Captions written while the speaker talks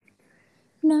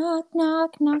Knock,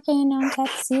 knock, knocking on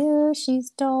Katsushi's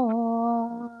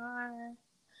door.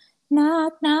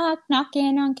 Knock, knock,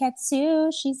 knocking on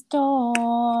Katsushi's door.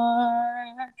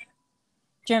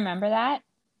 Do you remember that?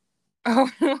 Oh,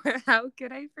 how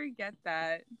could I forget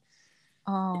that?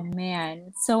 Oh,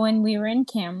 man. So when we were in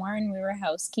Canmore and we were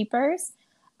housekeepers,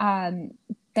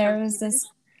 there was this...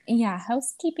 Yeah,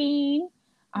 housekeeping.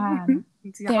 There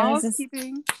was this...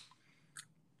 Housekeeping.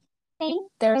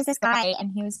 There was this guy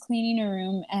and he was cleaning a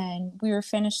room and we were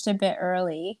finished a bit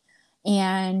early,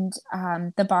 and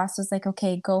the boss was like,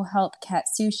 okay, go help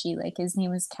Katsushi. Like, his name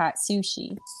was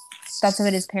Katsushi. That's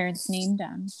what his parents named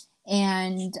him.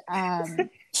 And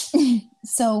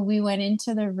so we went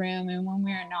into the room, and when we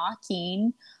were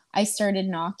knocking, I started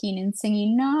knocking and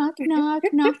singing, knock, knock,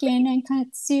 knocking on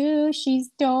Katsushi's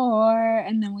door.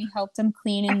 And then we helped him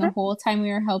clean. And the whole time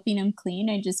we were helping him clean,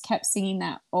 I just kept singing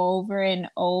that over and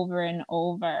over and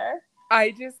over.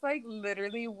 I just, like,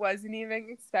 literally wasn't even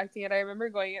expecting it. I remember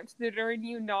going up to the door and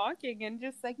you knocking and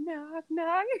just, like, knock,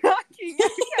 knock, knocking.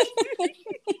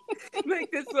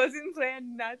 Like, this wasn't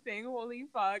planned, nothing. Holy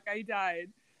fuck, I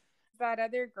died. That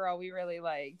other girl we really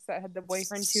liked that had the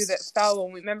boyfriend too that fell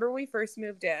when remember we first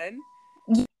moved in,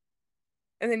 and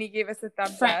then he gave us a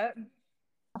thumbs up.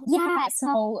 Yeah,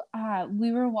 so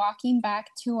we were walking back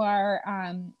to our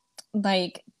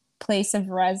like place of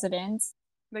residence,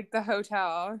 like the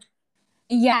hotel.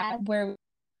 Yeah, where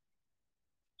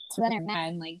two other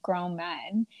men, like grown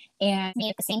men, and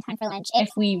meet at the same time for lunch if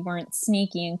we weren't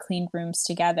sneaky and cleaned rooms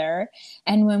together.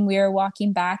 And when we were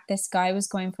walking back, this guy was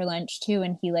going for lunch too,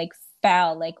 and he like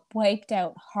fell, like wiped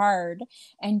out hard,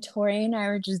 and Tori and I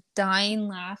were just dying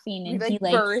laughing, and he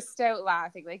like burst out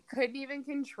laughing, like couldn't even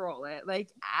control it, like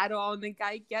at all. And the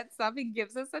guy gets up and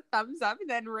gives us a thumbs up and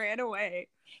then ran away.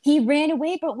 He ran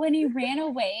away, but when he ran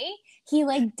away, he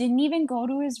like didn't even go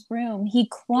to his room. He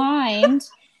climbed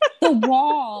the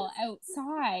wall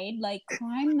outside, like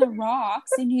climbed the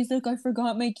rocks, and he's like, I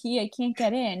forgot my key, I can't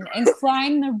get in, and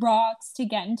climbed the rocks to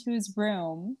get into his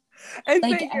room. And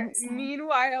like,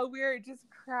 meanwhile, we were just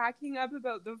cracking up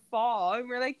about the fall, and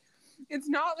we're like, it's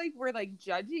not like we're like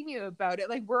judging you about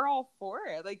it, like we're all for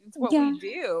it, like it's what we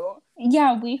do.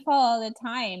 Yeah, we fall all the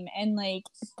time. And like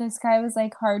this guy was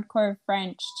like hardcore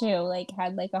French too, like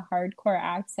had like a hardcore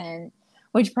accent,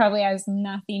 which probably has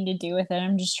nothing to do with it.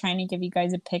 I'm just trying to give you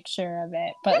guys a picture of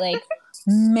it. But like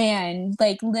man,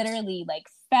 like literally like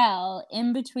fell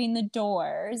in between the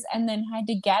doors and then had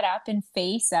to get up and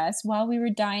face us while we were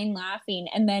dying laughing,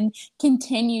 and then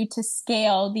continue to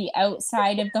scale the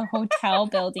outside of the hotel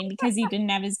building because he didn't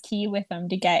have his key with him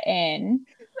to get in.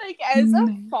 Like, as a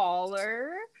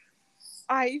faller,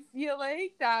 I feel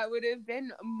like that would have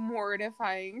been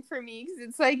mortifying for me, because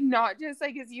it's like not just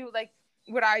like as you like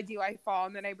what I do, I fall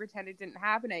and then I pretend it didn't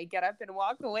happen, I get up and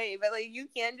walk away, but like you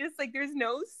can't just like, there's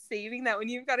no saving that when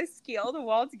you've got to scale the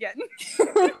wall to get into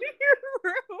your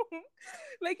room.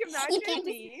 Like imagine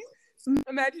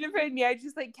if I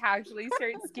just like casually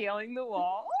start scaling the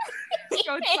wall.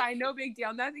 So it's fine, no big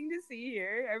deal, nothing to see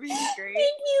here, everything's great. And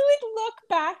you would look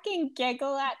back and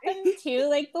giggle at them too,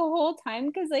 like the whole time,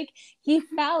 because like he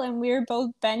fell and we were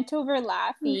both bent over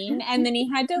laughing, and then he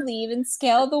had to leave and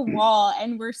scale the wall,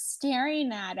 and we're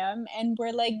staring at him and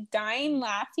we're like dying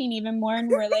laughing even more, and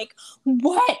we're like,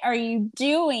 what are you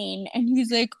doing? And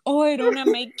he's like, oh, I don't have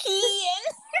my key,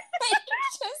 and he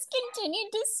just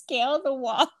continued to scale the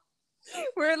wall.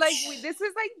 We're like, this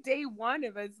was like day one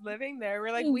of us living there.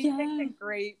 We're like, we picked a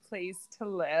great place to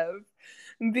live.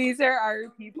 These are our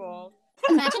people.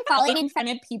 Imagine falling in front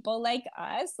of people like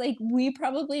us. Like, we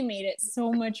probably made it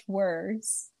so much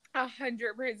worse.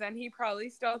 100%. He probably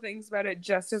still thinks about it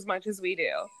just as much as we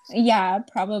do. Yeah,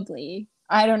 probably.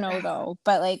 I don't know though,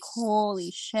 but like,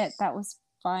 holy shit, that was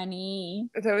funny.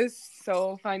 That was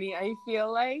so funny. I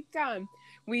feel like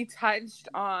we touched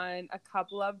on a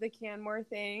couple of the Canmore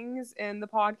things in the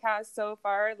podcast so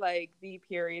far, like the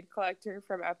period collector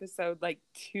from episode like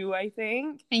 2, I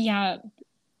think. Yeah.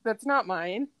 That's not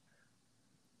mine.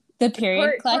 The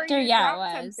period collector? Yeah, it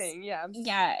was. Something. Yeah.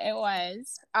 Yeah, it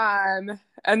was. And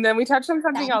then we touched on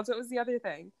something else. What was the other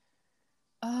thing?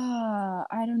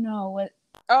 I don't know what.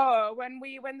 Oh, when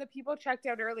the people checked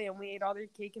out early and we ate all their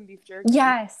cake and beef jerky.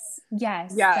 Yes,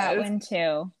 that one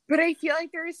too. But I feel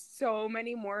like there's so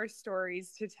many more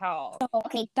stories to tell.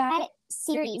 Okay, that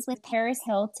series with Paris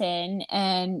Hilton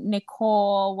and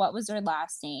Nicole, what was her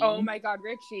last name? Oh my God,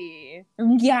 Richie.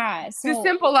 Yeah. The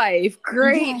Simple Life.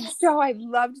 Great show. I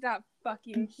loved that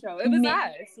fucking show. It was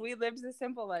us. We lived the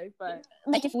simple life, but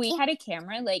like if we had a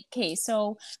camera, like, okay,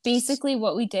 so basically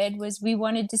what we did was we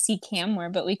wanted to see Canmore,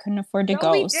 but we couldn't afford to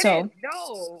go. We didn't.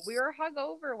 No, we were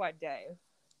hungover one day.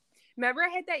 Remember I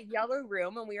had that yellow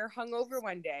room and we were hungover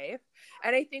one day,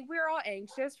 and I think we were all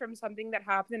anxious from something that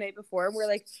happened the night before, and we're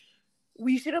like,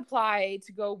 we should apply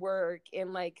to go work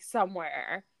in like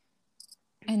somewhere.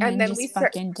 And then just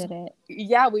fucking did it.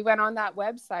 Yeah, we went on that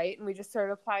website and we just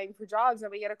started applying for jobs,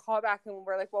 and we get a call back and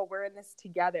we're like, well, we're in this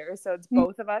together, so it's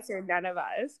both of us or none of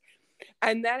us.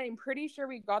 And then I'm pretty sure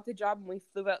we got the job and we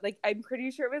flew out. Like, I'm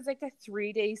pretty sure it was like a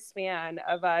 3-day span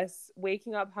of us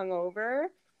waking up hungover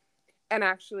and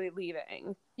actually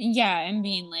leaving. Yeah, and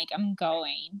being like, I'm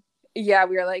going. Yeah,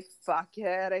 we were like, fuck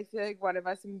it. I feel like one of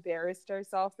us embarrassed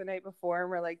ourselves the night before, and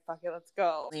we're like, fuck it, let's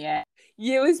go. Yeah.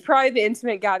 It was probably the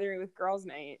intimate gathering with girls'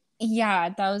 night. Yeah,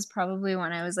 that was probably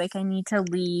when I was like, I need to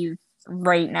leave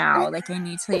right now. Like, I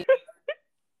need to leave.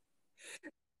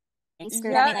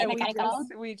 Yeah,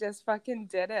 and we just fucking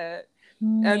did it.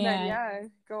 And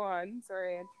then, go on.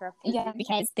 Sorry, I interrupted. Yeah,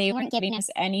 because they weren't giving us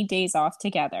any days off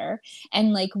together.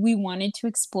 And, like, we wanted to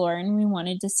explore and we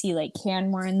wanted to see, like,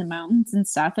 Canmore in the mountains and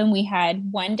stuff. And we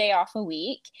had 1 day off a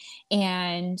week.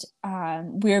 And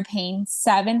we were paying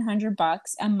 $700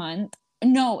 a month.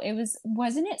 No,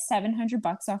 wasn't it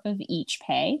 $700 off of each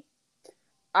pay?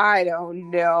 I don't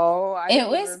know. It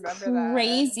was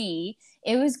crazy.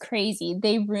 It was crazy.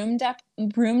 They roomed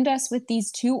us with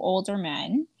these 2 older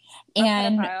men,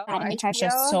 and they charged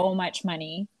us so much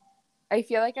money. I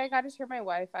feel like I got to turn my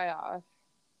Wi-Fi off.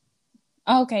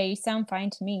 Okay, you sound fine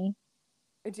to me.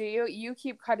 Do you? You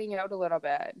keep cutting out a little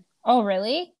bit. Oh,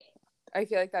 really? I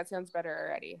feel like that sounds better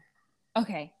already.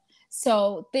 Okay.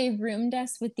 So they roomed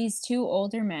us with these 2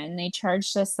 older men. They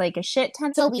charged us like a shit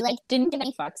ton. So we like didn't give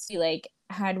any fucks. We like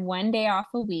had 1 day off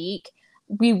a week.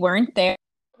 We weren't there.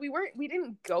 We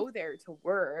didn't go there to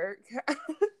work.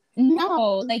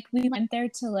 No, like we went there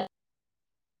to like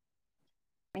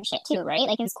shit too, right?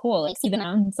 Like it's cool. Like see the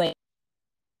mountains, like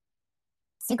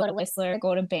to go to Whistler,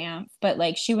 go to Banff, but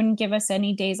like she wouldn't give us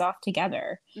any days off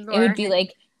together. Lauren, it would be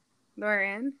like,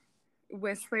 Lauren,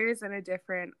 Whistler is in a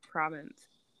different province.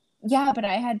 Yeah, but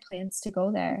I had plans to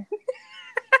go there.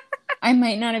 I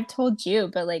might not have told you,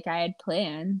 but like I had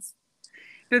plans.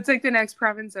 That's like the next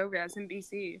province over. That's in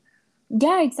BC.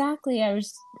 Yeah, exactly. I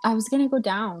was gonna go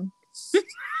down.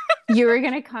 You were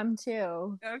gonna come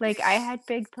too. Okay. Like I had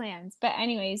big plans. But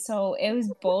anyway, so it was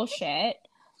bullshit.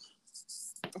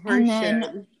 And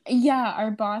then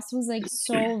our boss was like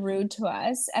so rude to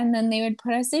us, and then they would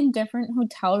put us in different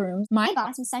hotel rooms. My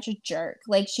boss was such a jerk.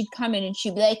 Like she'd come in and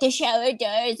she'd be like, the shower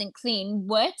door isn't clean.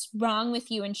 What's wrong with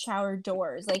you and shower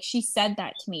doors? Like she said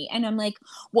that to me, and I'm like,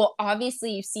 well,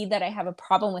 obviously you see that I have a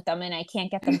problem with them and I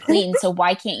can't get them clean, so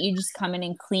why can't you just come in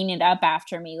and clean it up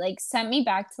after me? Like sent me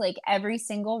back to like every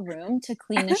single room to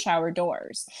clean the shower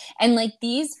doors. And like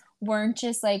these weren't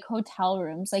just like hotel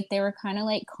rooms, like they were kind of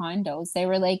like condos. They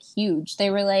were like huge. They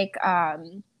were like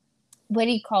what do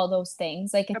you call those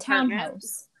things? Like a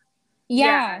townhouse.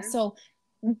 Yeah. So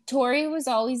Tori was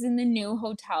always in the new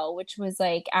hotel, which was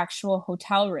like actual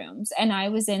hotel rooms, and I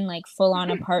was in like full on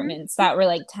apartments that were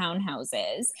like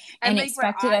townhouses, and like,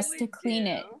 expected us to clean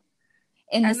it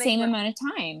in the same amount of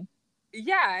time.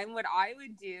 Yeah, and what I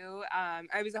would do,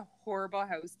 I was a horrible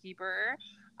housekeeper.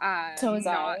 So was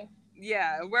I.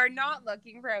 Yeah, we're not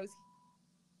looking for housekeepers.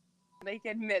 Like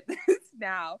admit this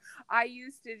now. I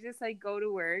used to just like go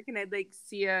to work and I'd like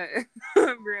see a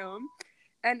room,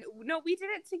 and no, we did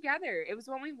it together. It was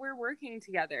when we were working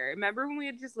together. Remember when we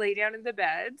would just lay down in the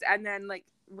beds and then like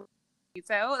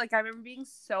so like I remember being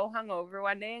so hungover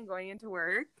one day and going into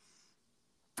work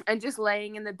and just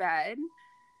laying in the bed.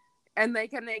 And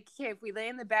like, okay, if we lay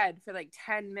in the bed for like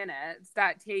 10 minutes,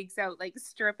 that takes out like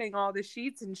stripping all the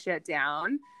sheets and shit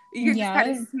down. You just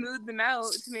kind of smooth them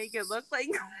out to make it look like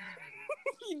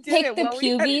you did pick the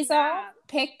pubes off.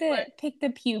 Pick the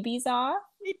pubes off.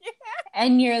 Yeah.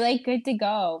 And you're like good to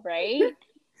go, right?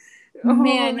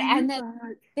 Man, and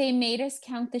then they made us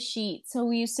count the sheets. So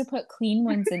we used to put clean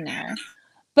ones in there.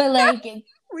 But like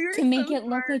to make it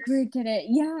look like we did it.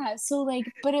 Yeah. So like,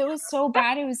 but it was so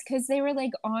bad. It was because they were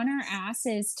like on our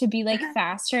asses to be like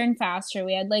faster and faster.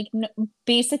 We had like,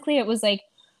 basically it was like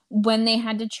when they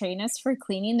had to train us for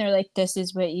cleaning, they're like, this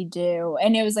is what you do.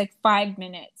 And it was like 5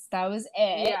 minutes. That was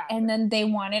it. Yeah. And then they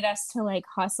wanted us to like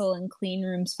hustle and clean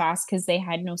rooms fast because they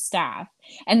had no staff.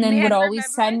 And then would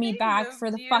always send me back for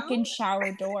the fucking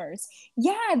shower doors.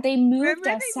 Yeah. They moved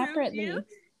us separately.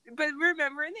 But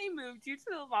remember when they moved you to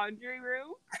the laundry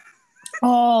room?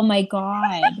 Oh my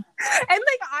God. And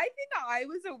like I think I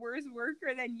was a worse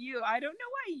worker than you. I don't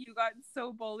know why you got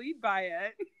so bullied by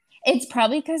it. It's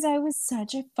probably because I was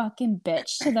such a fucking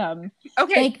bitch to them.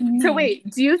 Okay, like, so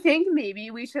wait, do you think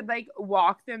maybe we should like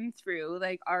walk them through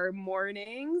like our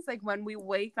mornings, like when we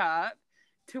wake up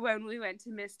to when we went to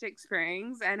Mystic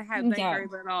Springs and had like Yeah. our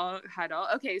little huddle.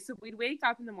 Okay, so we'd wake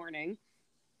up in the morning.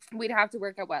 We'd have to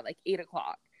work at what, like 8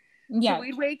 o'clock. Yeah. So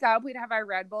we'd wake up, we'd have our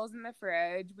Red Bulls in the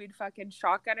fridge, we'd fucking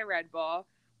shotgun a Red Bull,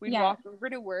 we'd walk over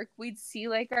to work, we'd see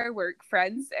like our work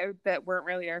friends that weren't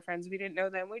really our friends, we didn't know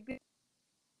them, we'd be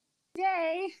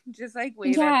day, just like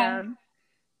wave at them.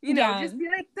 You know, just be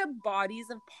like the bodies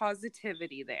of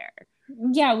positivity there.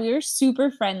 Yeah, we were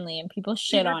super friendly and people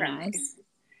shit on us.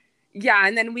 Yeah,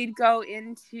 and then we'd go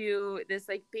into this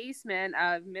like basement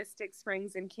of Mystic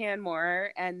Springs and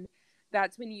Canmore, and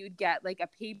that's when you'd get like a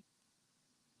paper,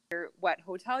 what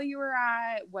hotel you were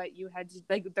at, what you had to,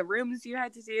 like the rooms you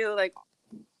had to do, like.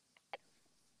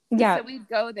 Yeah. So we'd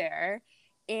go there,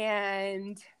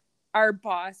 and our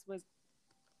boss was,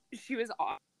 she was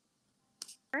awesome.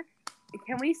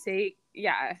 Can we say,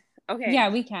 yeah, okay. Yeah,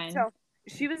 we can. So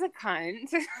she was a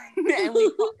cunt, and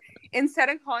we instead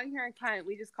of calling her a cunt,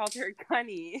 we just called her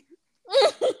Cunny.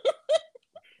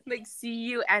 Like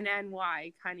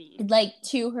Cunny, Cunny. Like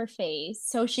to her face.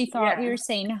 So she thought we were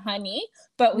saying honey,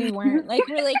 but we weren't. Like,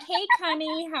 we're like, hey,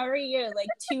 Cunny, how are you? Like,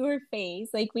 to her face.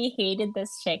 Like, we hated this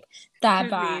chick that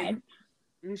bad.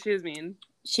 She was mean.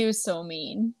 She was so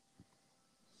mean.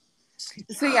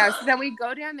 So yeah, so then we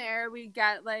go down there, we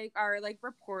get like our like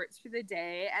reports for the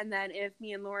day, and then if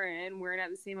me and Lauren weren't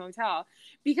at the same hotel,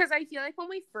 because I feel like when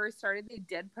we first started, they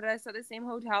did put us at the same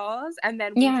hotels, and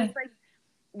then we just like,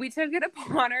 we took it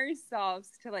upon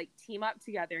ourselves to like team up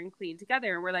together and clean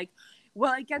together, and we're like,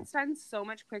 well, it gets done so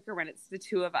much quicker when it's the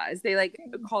two of us. They like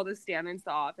called us down into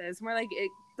the office, and we're like,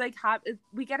 it like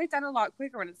we get it done a lot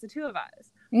quicker when it's the two of us.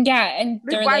 Yeah, and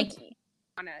they're like,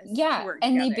 yeah,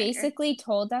 and they basically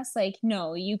told us like,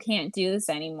 no, you can't do this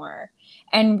anymore,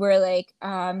 and we're like,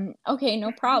 okay,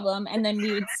 no problem, and then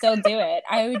we would still do it.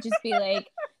 I would just be like,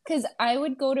 because I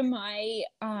would go to my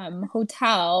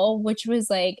hotel, which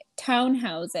was like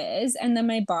townhouses, and then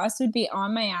my boss would be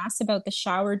on my ass about the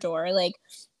shower door, like,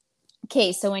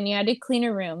 okay, so when you had to clean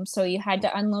a room, so you had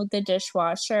to unload the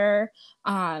dishwasher,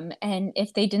 and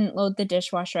if they didn't load the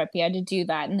dishwasher up, you had to do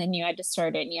that, and then you had to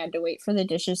start it, and you had to wait for the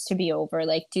dishes to be over,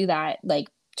 like, do that, like,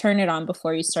 turn it on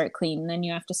before you start cleaning, then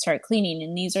you have to start cleaning,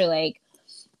 and these are, like,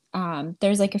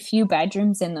 there's, like, a few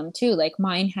bedrooms in them, too, like,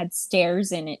 mine had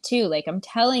stairs in it, too, like, I'm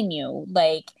telling you,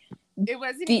 like, it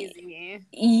wasn't easy.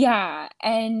 Yeah,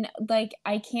 and like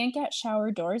I can't get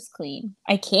shower doors clean.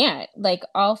 I can't. Like,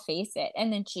 I'll face it.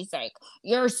 And then she's like,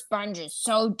 "Your sponge is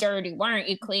so dirty. Why aren't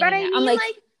you cleaning it?" I'm like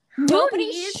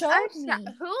nobody showed me.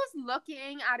 Who's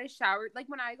looking at a shower? Like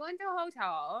when I go into a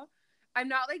hotel, I'm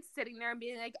not like sitting there and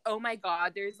being like, "Oh my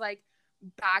god, there's like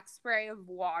back spray of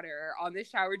water on the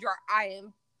shower door. I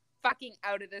am fucking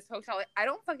out of this hotel." Like, I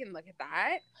don't fucking look at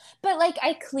that. But like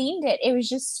I cleaned it. It was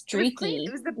just streaky.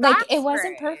 It was the like it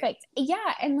wasn't perfect.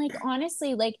 Yeah, and like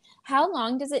honestly, like how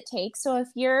long does it take? So if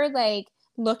you're like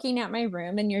looking at my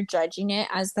room and you're judging it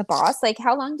as the boss, like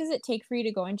how long does it take for you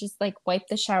to go and just like wipe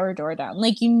the shower door down?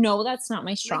 Like, you know, that's not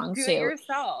my strong suit.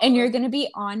 Yourself. And you're gonna be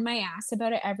on my ass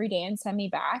about it every day and send me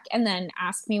back and then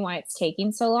ask me why it's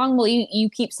taking so long. Well, you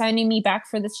keep sending me back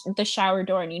for the shower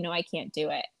door and you know I can't do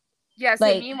it. Yeah, so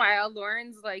like, meanwhile,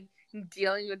 Lauren's like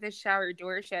dealing with this shower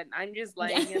door shit, and I'm just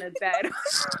laying in a bed,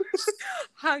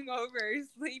 hungover,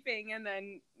 sleeping, and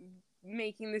then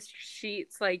making the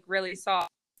sheets like really soft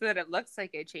so that it looks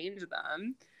like I changed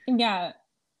them. Yeah.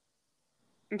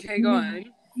 Okay, go on.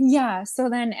 Yeah, so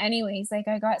then anyways, like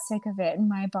I got sick of it and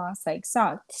my boss like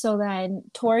sucked. So then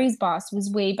Tori's boss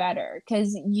was way better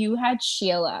because you had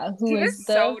Sheila, who was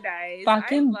the so nice.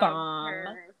 fucking bomb.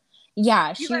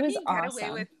 Yeah, she was awesome. Get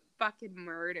away with fucking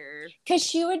murder. Because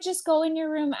she would just go in your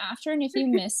room after, and if you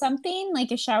miss something, like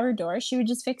a shower door, she would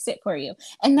just fix it for you.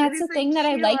 And that's the thing that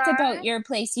I liked about your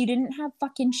place. You didn't have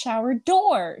fucking shower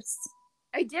doors.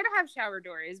 I did have shower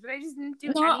doors, but I just didn't do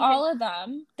anything. All of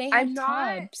them. They had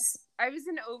tubs. I was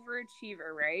an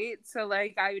overachiever, right? So,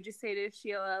 like, I would just say to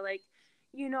Sheila, like,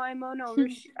 you know, I'm an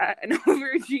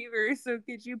overachiever, so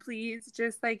could you please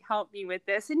just, like, help me with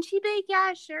this? And she'd be like,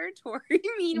 yeah, sure, Tori.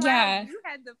 Meanwhile, you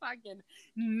had the fucking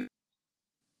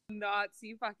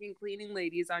Nazi fucking cleaning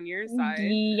ladies on your side.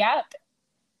 Yep.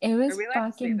 It was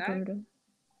fucking brutal.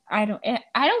 I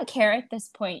don't care at this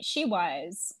point. She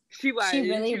was. She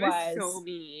really was. So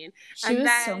mean. She was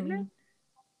so mean.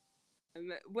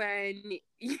 When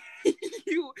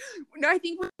I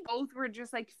think we both were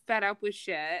just like fed up with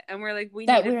shit, and we're like, we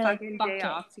need a fucking day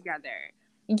off together.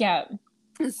 Yeah.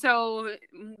 So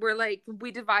we're like,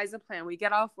 we devise a plan. We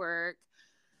get off work.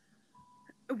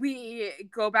 we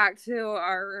go back to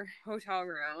our hotel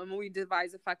room and we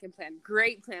devise a fucking plan.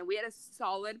 Great plan. We had a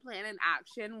solid plan in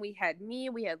action. We had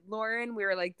Lauren. We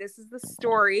were like, this is the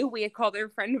story. We had called our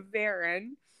friend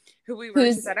Varen, who we worked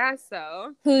with at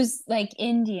Esso. Who's like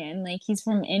Indian, like he's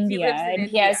from India and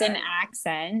he has an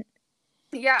accent.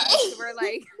 Yeah, so we're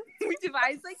like, we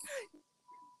devised like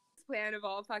this plan of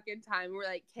all fucking time. We're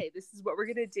like, okay, this is what we're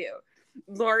gonna do.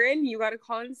 Lauren, you gotta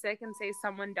call in sick and say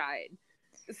someone died.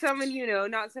 Someone you know,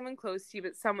 not someone close to you,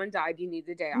 but someone died. You need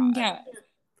the day off. Yeah.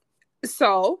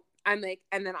 So I'm like,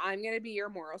 and then I'm going to be your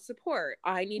moral support.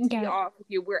 I need to be off with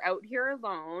you. We're out here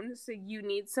alone. So you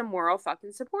need some moral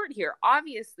fucking support here.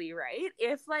 Obviously, right?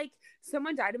 If like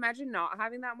someone died, imagine not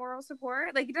having that moral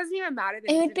support. Like it doesn't even matter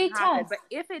that it would be tough. But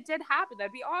if it did happen,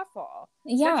 that'd be awful.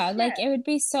 Yeah. Like it would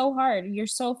be so hard. You're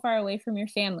so far away from your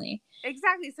family.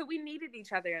 Exactly. So we needed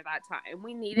each other at that time.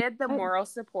 We needed the moral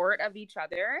support of each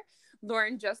other.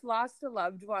 Lauren just lost a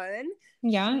loved one.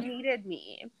 Yeah. She needed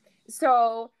me.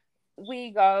 So we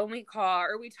go and we call,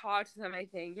 or we talked to them, I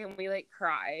think, and we like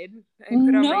cried and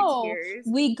put on my tears.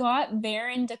 We got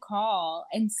Varen to call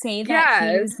and say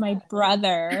that he was my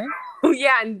brother. Oh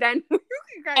yeah, and then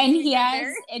and he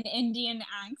has an Indian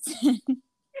accent.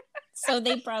 So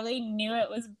they probably knew it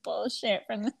was bullshit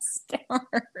from the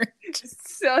start.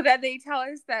 So that they tell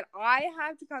us that I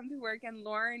have to come to work and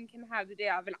Lauren can have the day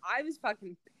off. And I was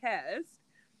fucking pissed.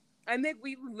 And then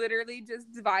we literally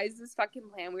just devised this fucking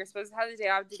plan. We were supposed to have the day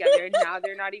off together. And now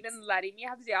they're not even letting me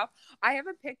have the day off. I have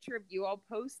a picture of you. I'll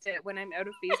post it when I'm out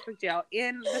of Facebook jail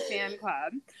in the fan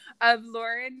club of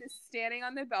Lauren standing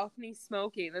on the balcony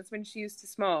smoking. That's when she used to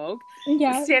smoke.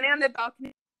 Yeah. Standing on the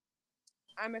balcony.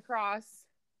 I'm across,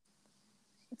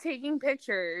 taking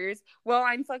pictures while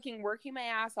I'm fucking working my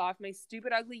ass off, my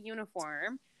stupid ugly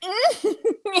uniform.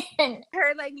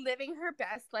 Her like living her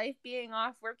best life, being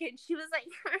off work, and she was like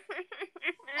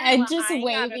and just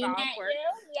waving at you.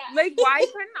 Yeah. Like, why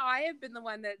couldn't I have been the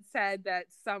one that said that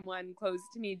someone close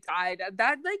to me died?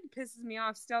 That like pisses me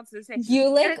off still to this day.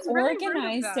 You like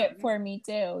organized it for me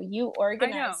too. You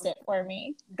organized it for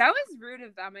me. That was rude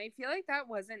of them. I feel like that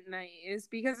wasn't nice,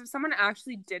 because if someone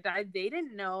actually did die, they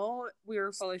didn't know we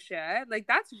were full of shit. Like,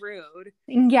 that's rude.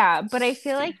 Yeah, but I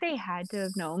feel like they had to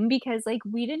have known, because like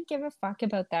we didn't give a fuck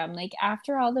about them. Like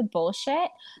after all the bullshit,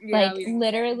 like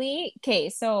literally, okay,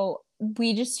 so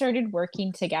we just started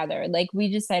working together. Like we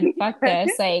just said, fuck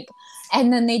this. Like,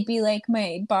 and then they'd be like,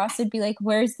 my boss would be like,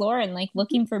 where's Lauren? Like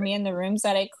looking for me in the rooms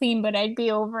that I clean, but I'd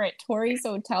be over at Tori's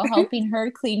hotel helping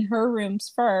her clean her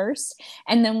rooms first.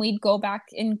 And then we'd go back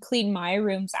and clean my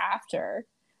rooms after.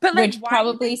 But like, which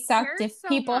probably sucked if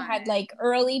people had like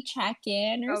early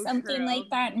check-in or something like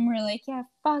that. And we're like, yeah,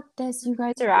 fuck this. You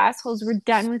guys are assholes. We're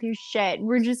done with your shit.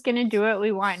 We're just going to do what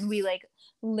we want. And we like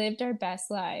lived our best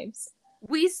lives.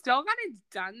 We still got it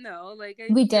done though. Like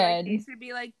we did. Like they should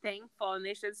be like thankful, and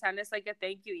they should send us like a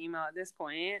thank you email at this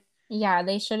point. Yeah,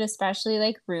 they should, especially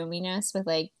like rooming us with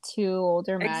like two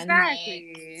older men.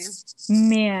 Exactly. Like,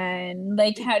 man,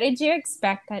 like how did you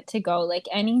expect that to go? Like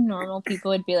any normal people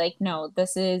would be like, no,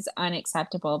 this is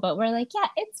unacceptable. But we're like, yeah,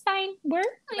 it's fine. We're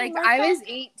fine. Like I was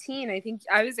 18. I think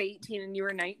I was 18 and you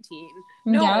were 19.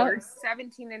 No, we're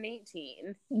 17 and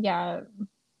 18. Yeah.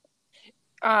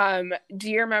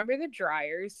 Do you remember the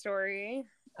dryer story?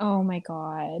 Oh my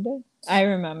god. I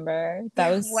remember.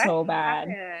 That was so bad.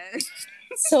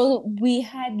 So we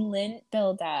had lint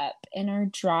buildup in our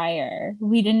dryer.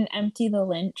 We didn't empty the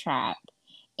lint trap.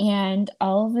 And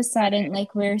all of a sudden,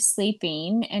 like we were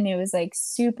sleeping and it was like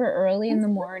super early in the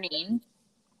morning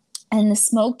and the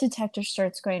smoke detector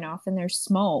starts going off and there's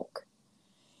smoke.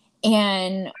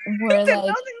 And we're the like,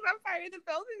 building's on fire. The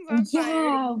building's on fire.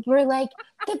 Yeah, we're like,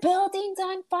 the building's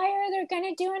on fire. They're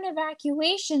gonna do an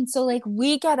evacuation. So like,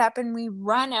 we get up and we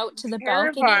run out to the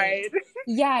balcony.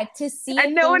 Yeah, to see.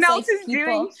 And no one else is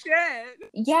doing shit.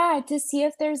 Yeah, to see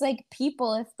if there's like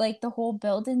people, if like the whole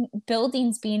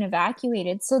building's being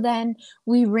evacuated. So then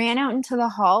we ran out into the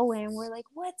hallway and we're like,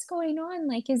 what's going on?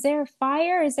 Like, is there a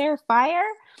fire? Is there a fire?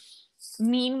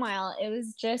 Meanwhile, it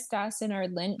was just us in our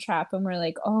lint trap, and we're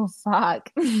like, oh,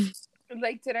 fuck.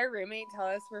 Like, did our roommate tell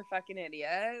us we're fucking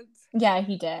idiots? Yeah,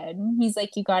 he did. He's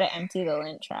like, you gotta empty the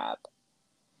lint trap.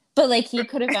 But, like, he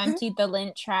could have emptied the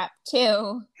lint trap,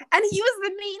 too. And he was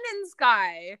the maintenance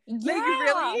guy. Yeah. Like,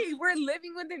 really? We're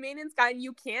living with the maintenance guy, and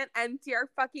you can't empty our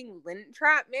fucking lint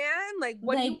trap, man? Like,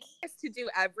 what do you want us to do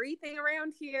everything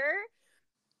around here?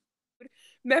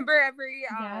 Remember every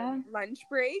lunch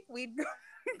break, we'd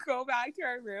go back to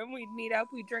our room, we'd meet up,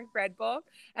 we'd drink Red Bull,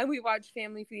 and we watch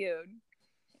Family Feud.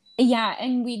 Yeah,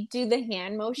 and we do the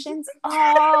hand motions.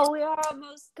 Oh, we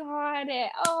almost got it.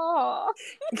 Oh.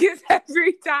 Because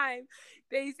every time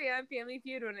they say on Family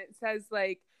Feud when it says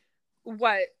like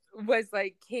what was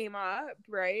like came up,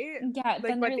 right? Yeah, Like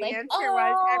then what they're the like, answer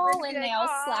was, oh, everyone would be and they like,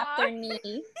 all slap "Aw." their knee.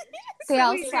 They So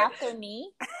all we slap their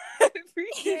knee every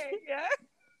day,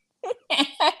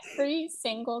 yeah. every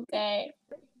single day.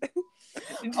 Do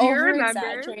you Over remember?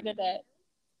 exaggerated it.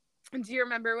 Do you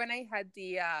remember when I had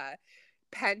the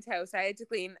penthouse I had to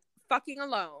clean fucking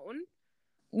alone?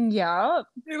 Yep.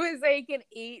 It was like an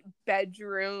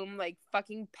 8-bedroom, like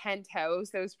fucking penthouse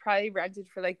that was probably rented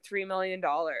for like $3 million.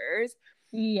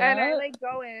 And I Yep. like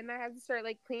go in, I have to start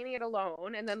like cleaning it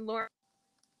alone, and then Lauren,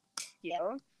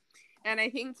 you, and I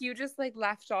think you just like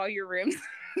left all your rooms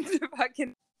to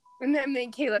fucking. And then like,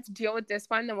 okay, let's deal with this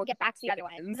one, then we'll get back to the other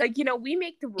ones. Like, you know, we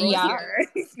make the rules Yeah. here.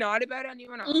 It's not about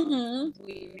anyone else. Mm-hmm.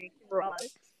 We make the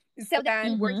rules. So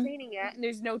then we're Mm-hmm. cleaning it, and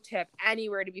there's no tip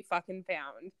anywhere to be fucking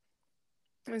found.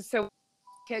 And so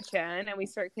kitchen, and we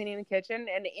start cleaning the kitchen,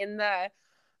 and in the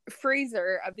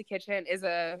freezer of the kitchen is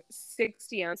a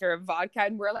 60 ouncer of vodka,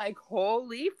 and we're like,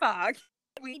 holy fuck,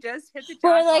 we just hit the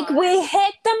jackpot. We're like, we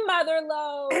hit the mother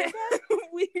load.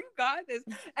 We've got this.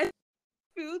 And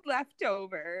food left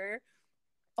over.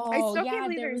 Oh, I still yeah, can't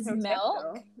believe there was no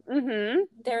milk. Mm-hmm.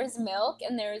 There's milk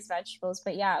and there's vegetables,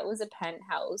 but yeah, it was a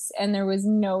penthouse and there was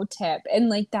no tip. And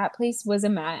like that place was a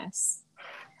mess.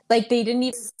 Like they didn't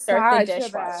even start the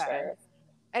dishwasher.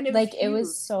 And it was Like it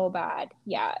was so bad.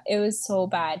 Yeah, it was so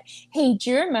bad. Hey,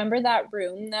 do you remember that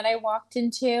room that I walked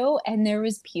into and there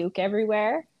was puke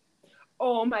everywhere?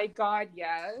 Oh my God,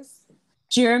 yes.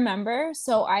 Do you remember?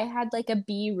 So I had like a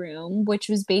B room, which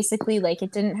was basically like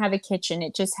it didn't have a kitchen.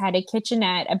 It just had a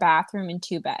kitchenette, a bathroom, and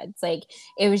 2 beds. Like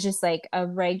it was just like a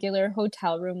regular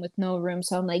hotel room with no room.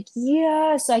 So I'm like,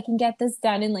 yeah, so I can get this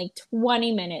done in like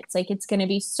 20 minutes. Like it's gonna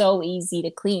be so easy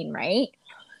to clean, right?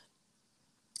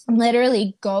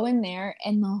 Literally go in there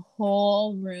and the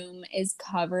whole room is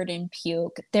covered in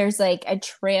puke. There's like a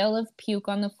trail of puke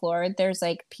on the floor. There's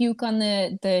like puke on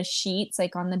the sheets,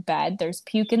 like on the bed. There's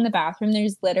puke in the bathroom.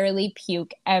 There's literally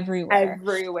puke everywhere.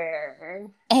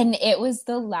 And it was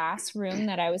the last room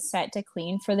that I was set to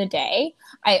clean for the day.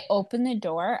 I opened the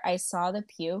door, I saw the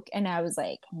puke, and I was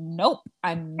like, nope,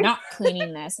 I'm not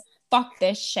cleaning this. Fuck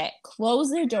this shit. Close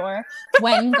the door.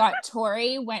 Went and got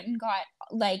Tori, went and got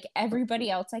like everybody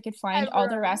else I could find. All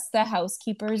the rest of the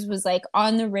housekeepers was like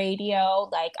on the radio.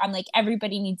 Like, I'm like,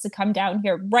 everybody needs to come down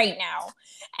here right now.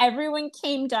 Everyone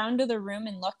came down to the room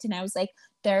and looked, and I was like,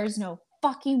 there's no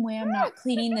fucking way I'm not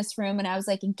cleaning this room. And I was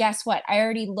like, and guess what? I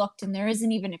already looked and there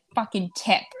isn't even a fucking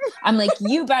tip. I'm like,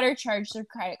 you better charge their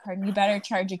credit card and you better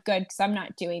charge it good because I'm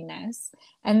not doing this.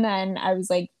 And then I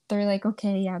was like, they're like,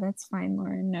 okay, yeah, that's fine,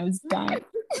 Lauren. And I was done.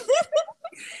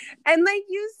 And like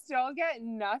you still get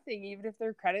nothing even if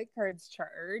their credit card's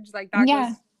charged. Like that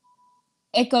Yeah.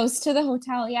 It goes to the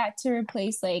hotel, yeah, to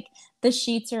replace like the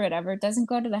sheets or whatever. It doesn't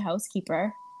go to the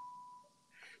housekeeper.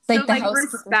 Like, so, the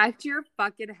housekeeper. Respect your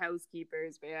fucking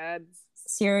housekeepers, man.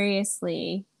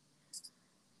 Seriously.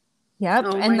 Yep.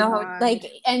 Oh and God.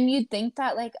 And you'd think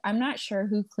that like I'm not sure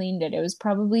who cleaned it. It was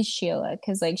probably Sheila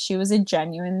because like she was a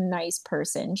genuine nice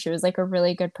person. She was like a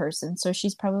really good person. So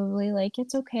she's probably like,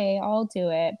 it's okay, I'll do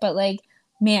it. But like,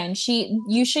 man,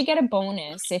 you should get a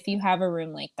bonus if you have a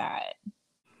room like that.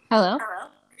 Hello?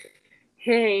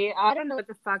 Hey, I don't know what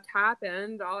the fuck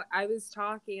happened. I was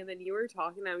talking and then you were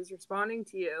talking. I was responding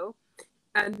to you.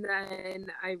 And then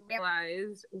I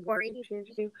realized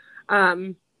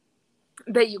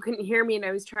that you couldn't hear me and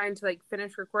I was trying to like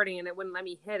finish recording and it wouldn't let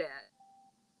me hit it.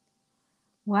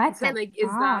 What? So like, is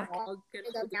that all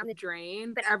gonna go down the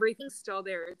drain? But everything's still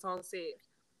there. It's all safe.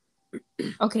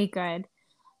 Okay, good.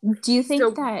 Do you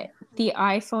think that the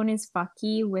iPhone is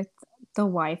fucky with the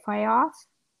Wi-Fi off?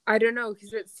 I don't know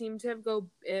because it seemed to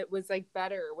it was like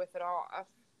better with it off.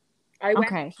 I went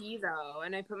to pee though,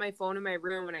 and I put my phone in my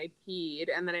room and I peed,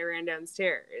 and then I ran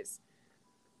downstairs.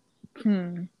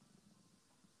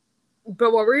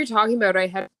 But what were you talking about? I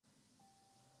had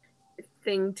a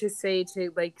thing to say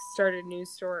to like start a new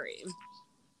story.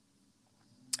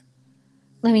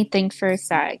 Let me think for a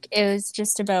sec. It was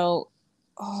just about,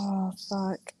 oh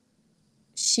fuck.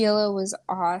 Sheila was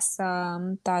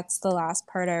awesome. That's the last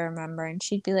part I remember. And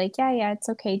she'd be like, yeah, it's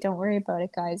okay. Don't worry about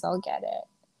it, guys. I'll get it.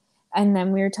 And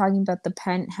then we were talking about the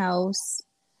penthouse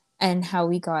and how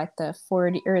we got the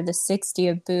 40 or the 60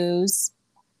 of booze.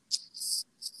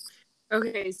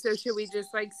 Okay, so should we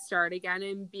just like start again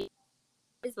and be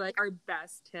like our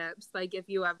best tips? Like if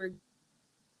you ever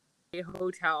a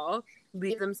hotel,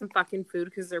 leave them some fucking food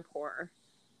because they're poor.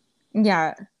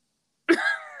 Yeah.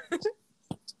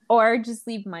 or just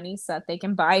leave money so that they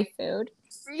can buy food.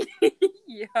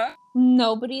 Yeah.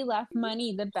 Nobody left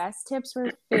money. The best tips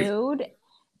were food.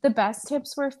 The best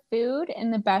tips were food,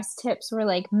 and the best tips were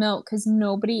like milk, because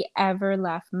nobody ever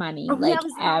left money, Oh, yeah, like I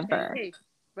was about to ever. say.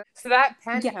 So that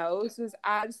Yeah. penthouse was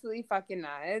absolutely fucking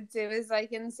nuts. It was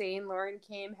like insane. Lauren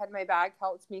came, had my bag,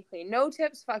 helped me clean. No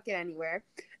tips fucking anywhere.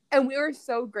 And we were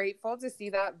so grateful to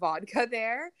see that vodka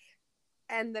there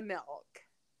and the milk.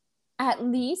 At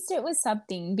least it was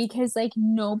something, because like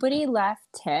nobody left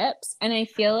tips, and I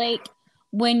feel like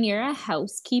when you're a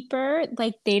housekeeper,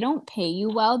 like they don't pay you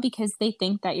well because they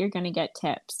think that you're going to get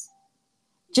tips.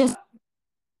 Just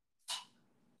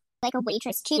like a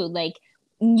waitress too, like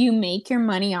you make your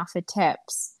money off of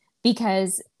tips,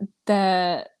 because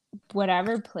the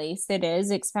whatever place it is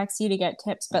expects you to get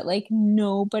tips, but like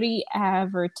nobody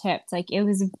ever tipped. Like it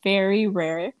was very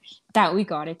rare that we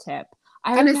got a tip.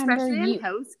 I And remember especially in you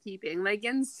housekeeping, like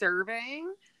in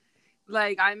serving,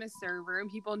 like I'm a server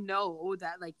and people know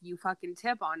that like you fucking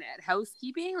tip on it.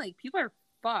 Housekeeping, like people are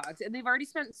fucked and they've already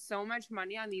spent so much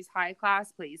money on these high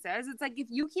class places. It's like if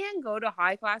you can't go to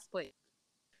high class place,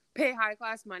 pay high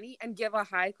class money and give a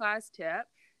high class tip,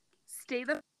 stay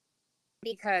the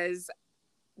because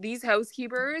these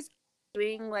housekeepers are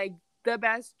doing like the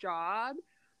best job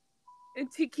and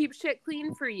to keep shit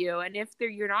clean for you. And if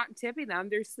you're not tipping them,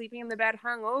 they're sleeping in the bed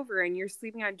hungover and you're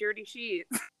sleeping on dirty sheets.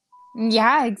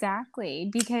 Yeah, exactly.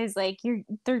 Because like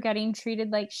they're getting treated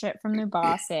like shit from their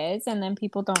bosses, and then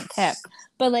people don't tip.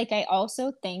 But like I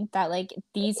also think that like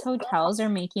these hotels are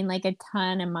making like a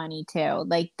ton of money too.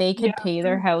 Like they could Yeah. pay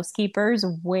their housekeepers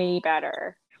way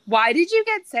better. Why did you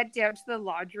get sent down to the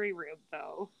laundry room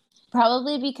though?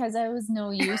 Probably because I was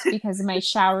no use because of my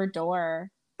shower door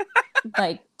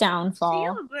like She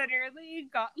downfall. literally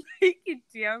got like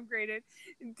downgraded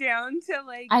down to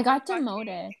like I the got fucking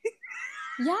demoted.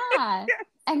 Yeah.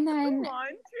 And then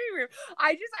laundry room.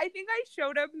 I think I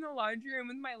showed up in the laundry room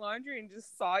with my laundry and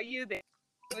just saw you there.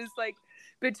 It was like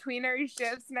between our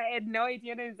shifts and I had no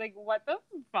idea, and I was like, what the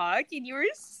fuck? And you were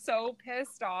so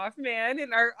pissed off, man,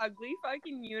 in our ugly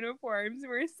fucking uniforms. We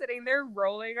were sitting there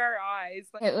rolling our eyes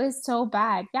like, it was so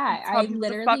bad. Yeah, I come the fuck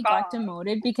literally got off.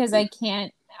 demoted because I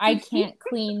can't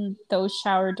clean those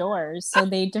shower doors. So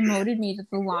they demoted me to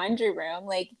the laundry room.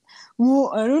 Like,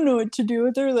 well, I don't know what to do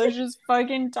with her. Let's just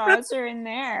fucking toss her in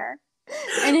there.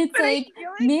 And it's But I like, feel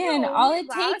like you man, all only it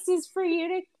last takes is for you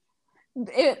to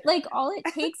all it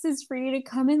takes is for you to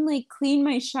come and like clean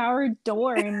my shower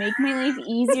door and make my life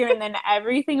easier, and then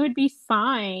everything would be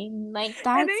fine. Like and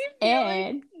that's I feel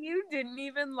like it. you didn't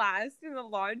even last in the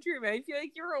laundry room. I feel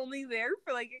like you were only there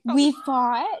for like a couple. We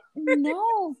fought?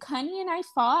 No, Connie and I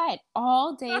fought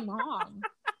all day long.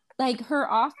 Like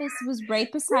her office was right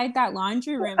beside that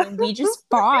laundry room, and we just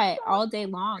fought all day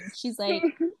long. She's like,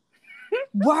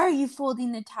 why are you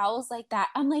folding the towels like that?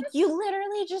 I'm like, you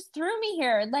literally just threw me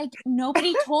here. Like,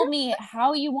 nobody told me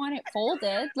how you want it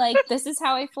folded. Like, this is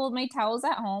how I fold my towels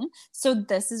at home. So,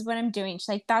 this is what I'm doing. She's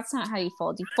like, that's not how you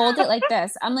fold. You fold it like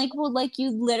this. I'm like, well, like,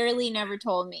 you literally never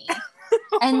told me.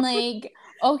 And like,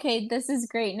 okay, this is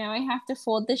great. Now I have to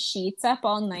fold the sheets up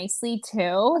all nicely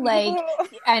too. Like,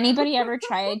 anybody ever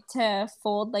tried to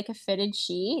fold like a fitted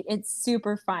sheet? It's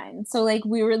super fun. So like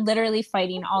we were literally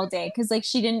fighting all day because like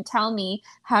she didn't tell me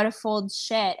how to fold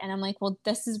shit, and I'm like, well,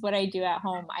 this is what I do at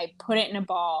home. I put it in a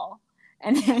ball,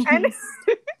 and And then and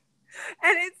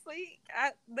it's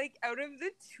like out of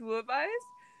the two of us,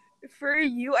 for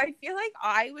you, I feel like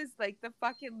I was like the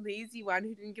fucking lazy one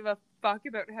who didn't give a fuck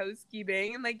about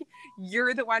housekeeping, and like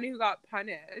you're the one who got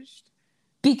punished.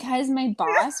 because my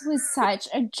boss was such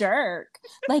a jerk.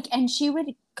 Like, and she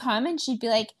would come and she'd be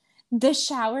like, the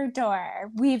shower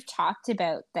door, we've talked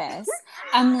about this.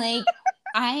 I'm like,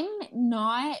 I'm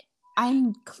not,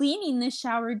 I'm cleaning the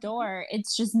shower door.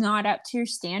 It's just not up to your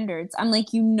standards. I'm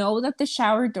like, you know that the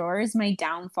shower door is my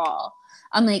downfall.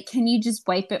 I'm like, can you just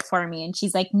wipe it for me? And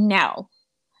she's like, no.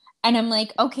 And I'm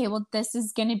like, okay, well, this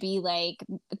is going to be like,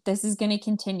 this is going to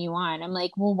continue on. I'm like,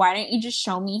 well, why don't you just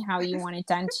show me how you want it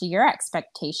done to your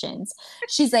expectations?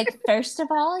 She's like, first of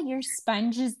all, your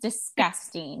sponge is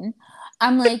disgusting.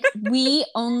 I'm like, we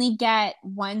only get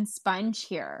one sponge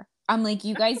here. I'm like,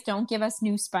 you guys don't give us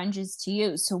new sponges to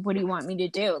use. So what do you want me to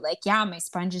do? Like, yeah, my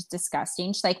sponge is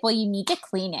disgusting. She's like, well, you need to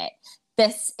clean it.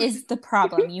 This is the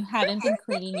problem. You haven't been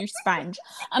cleaning your sponge.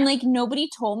 I'm like, nobody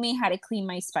told me how to clean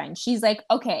my sponge. She's like,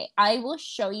 okay, I will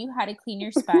show you how to clean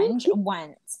your sponge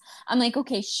once. I'm like,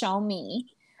 okay, show me.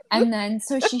 And then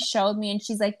so she showed me, and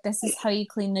she's like, this is how you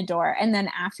clean the door. And then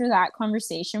after that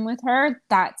conversation with her,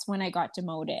 that's when I got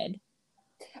demoted.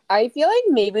 I feel like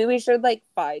maybe we should like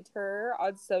find her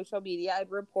on social media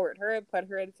and report her and put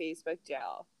her in Facebook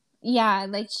jail. Yeah,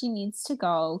 like she needs to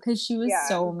go because she was Yeah.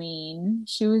 so mean.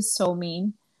 She was so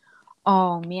mean.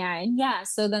 Oh man, yeah.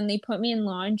 So then they put me in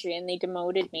laundry and they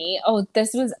demoted me. Oh,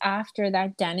 this was after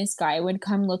that dentist guy would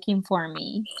come looking for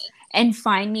me and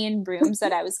find me in rooms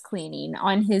that I was cleaning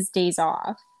on his days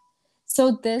off.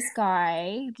 So this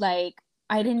guy, like,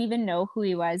 I didn't even know who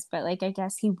he was, but like, I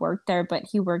guess he worked there, but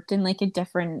he worked in like a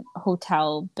different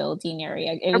hotel building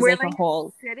area. It And was we're like a like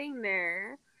whole, sitting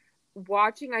there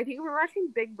watching, I think we were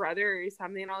watching Big Brother or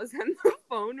something, and all of a sudden the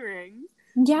phone rings.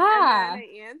 And then yeah.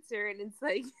 I answer, and it's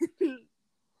like,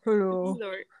 Hello.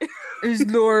 Lord, Is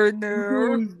Lauren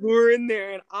there? we're in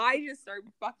there, and I just start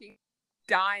fucking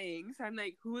dying. So I'm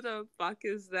like, who the fuck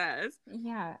is this?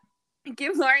 Yeah. I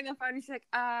give Lauren the phone, and she's like,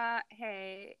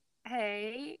 hey.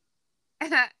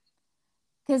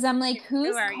 Because I'm like, Who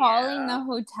who's are calling the you?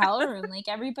 hotel room? Like,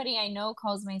 everybody I know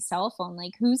calls my cell phone.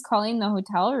 Like, who's calling the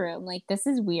hotel room? Like, this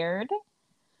is weird.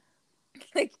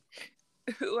 Like,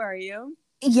 who are you?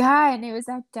 Yeah, and it was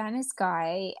that dentist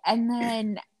guy. And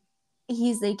then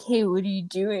he's like, hey, what are you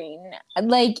doing?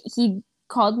 Like, he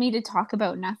called me to talk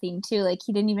about nothing, too. Like,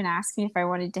 he didn't even ask me if I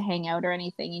wanted to hang out or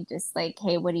anything. He just, like,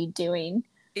 hey, what are you doing?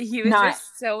 He was Not,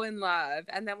 just so in love.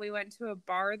 And then we went to a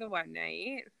bar the one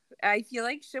night. I feel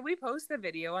like, should we post the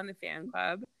video on the fan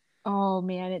club? oh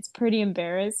man, it's pretty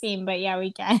embarrassing, but yeah,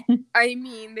 we can. I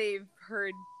mean, they've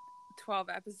heard 12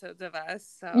 episodes of us,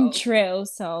 so. True.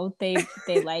 So they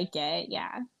like it.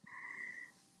 Yeah.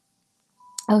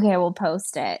 Okay, we'll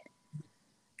post it.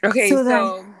 Okay, So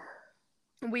then,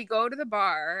 so we go to the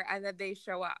bar and then they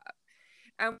show up.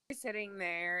 And we're sitting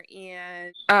there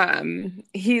and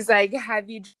he's like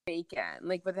heavy Jamaican,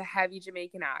 like with a heavy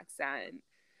Jamaican accent.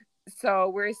 So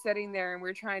we're sitting there and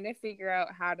we're trying to figure out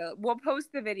how to we'll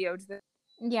post the video to the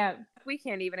yeah, we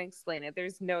can't even explain it.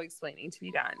 There's no explaining to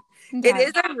be done. It yeah,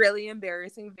 is a really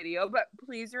embarrassing video, but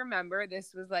please remember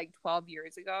this was like 12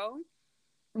 years ago.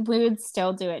 we would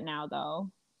still do it now though.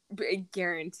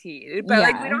 Guaranteed. But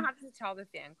like we Yeah, don't have to tell the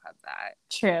fan club that.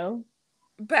 true.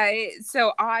 But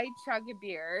so I chug a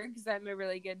beer because I'm a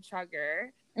really good chugger.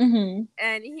 Mm-hmm.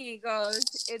 And he goes,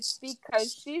 it's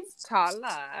because she's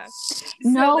taller. So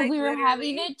No, like we were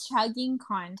having literally, a chugging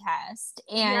contest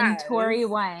and yes. Tori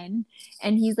won.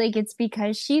 And he's like, it's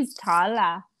because she's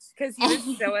taller. Because he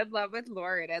was so in love with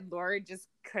Lauren and Lauren just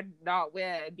could not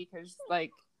win because like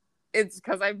it's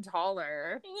because I'm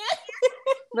taller.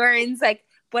 Lauren's like,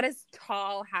 what does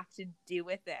tall have to do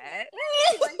with it?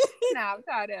 She like snapped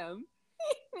at him.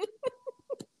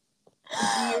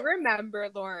 Do you remember,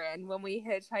 Lauren, when we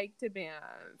hitchhiked to Banff?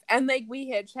 And like we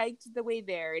hitchhiked the way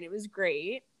there and it was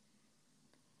great.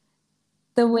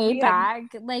 The way back,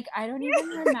 like I don't even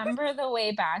remember the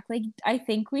way back. Like I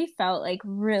think we felt like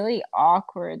really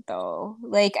awkward though.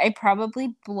 Like I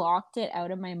probably blocked it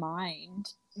out of my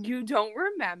mind. You don't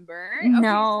remember?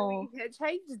 No. Okay, so we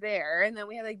hitchhiked there, and then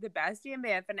we had like the best day in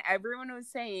Banff, and everyone was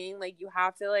saying like you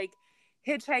have to like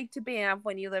hitchhike to Banff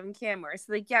when you live in Canmore.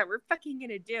 So like, yeah, we're fucking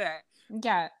gonna do it.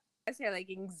 Yeah. I say like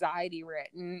anxiety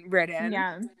written, Yeah.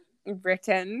 written,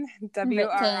 Written.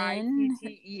 WRITTEN.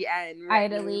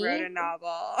 Idly. Wrote a novel.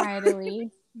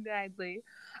 Idly. Idly.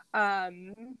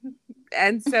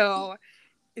 And so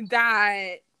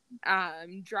that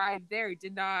drive there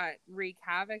did not wreak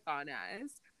havoc on us.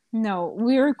 No,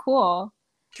 we were cool.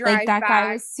 Drive like that back.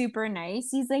 guy was super nice.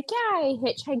 He's like, yeah, I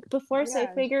hitchhiked before, so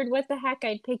I figured what the heck,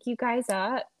 I'd pick you guys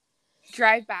up.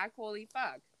 Drive back, holy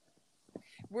fuck.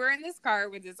 We're in this car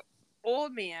with this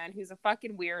old man who's a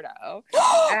fucking weirdo.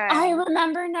 I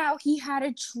remember now. He had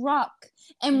a truck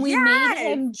and we made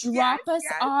him drop us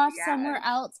off somewhere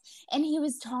else, and he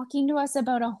was talking to us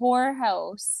about a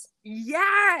whorehouse.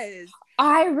 Yes.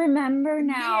 I remember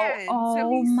now. Man. Oh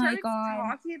so my god.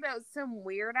 Talking about some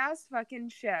weird ass fucking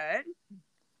shit.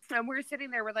 And we're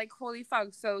sitting there, we're like, holy fuck.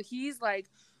 So he's like,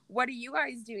 what are you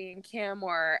guys doing in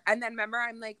Canmore? And then remember,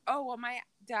 I'm like, oh, well, my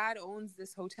dad owns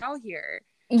this hotel here.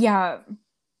 Yeah.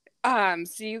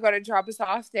 So you gotta drop us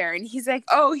off there. And he's like,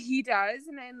 oh, he does?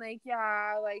 And I'm like,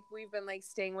 yeah, like we've been like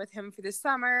staying with him for the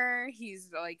summer. He's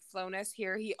like flown us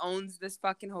here. He owns this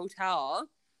fucking hotel.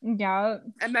 Yeah.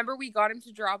 I remember we got him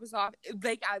to drop us off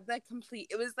like at the complete,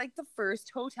 it was like the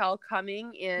first hotel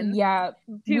coming in. Yeah.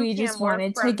 We just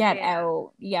wanted to get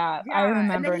out. Yeah, I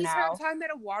remember and then he now. started talking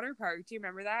about a water park. Do you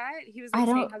remember that? He was like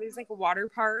saying how there's like a water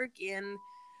park in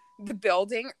the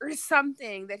building or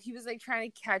something, that he was like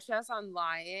trying to catch us on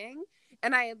lying.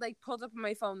 And I had like pulled up on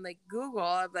my phone like Google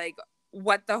of like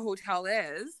what the hotel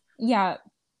is. Yeah.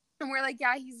 And we're like,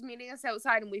 yeah, he's meeting us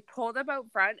outside. And we pulled up out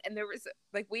front, and there was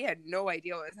like, we had no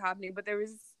idea what was happening, but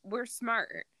we're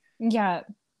smart. Yeah.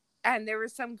 And there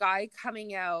was some guy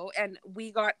coming out, and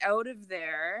we got out of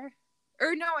there,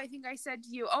 Or no, I think I said to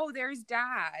you, oh, there's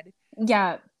Dad.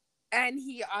 Yeah. And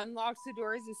he unlocks the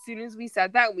doors as soon as we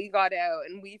said that. We got out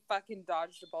and we fucking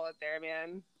dodged a bullet there,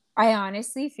 man. I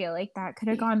honestly feel like that could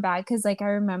have gone bad because, like, I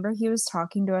remember he was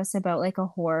talking to us about, like, a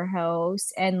horror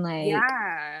house and, like,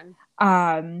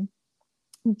 Yeah.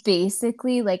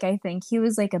 basically, like, I think he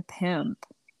was, like, a pimp.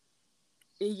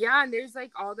 Yeah, and there's,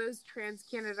 like, all those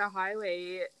Trans-Canada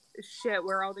Highway shit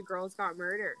where all the girls got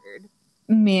murdered.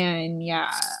 Man,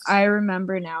 yeah. I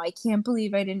remember now. I can't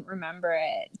believe I didn't remember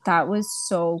it. That was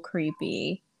so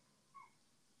creepy.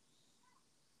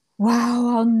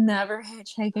 Wow, I'll never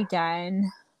hitchhike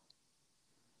again.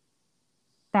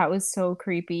 That was so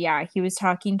creepy. Yeah, he was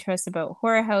talking to us about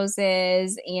horror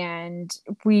houses, and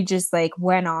we just like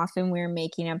went off and we were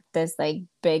making up this like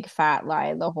big fat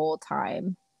lie the whole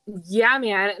time. Yeah,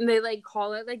 man. And they like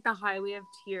call it like the Highway of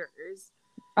Tears.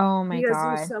 Oh my because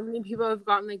God. there's so many people have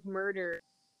gotten like murdered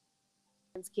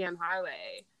on Scan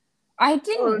Highway. I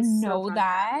didn't know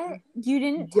that. You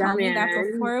didn't tell me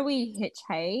that before we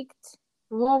hitchhiked.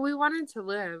 Well, we wanted to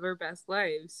live our best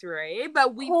lives, right?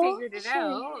 But we figured it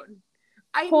out.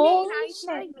 I mean, I feel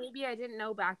like maybe I didn't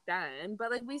know back then,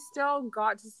 but like we still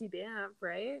got to see Banff,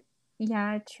 right?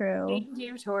 Yeah, true. Thank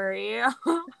you, Tori.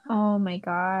 Oh my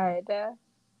God.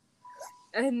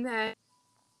 And then,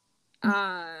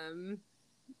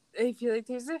 I feel like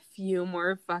there's a few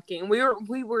more fucking.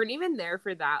 We weren't even there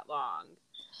for that long.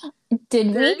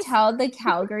 Did we tell the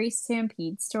Calgary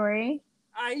Stampede story?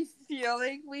 I feel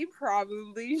like we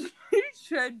probably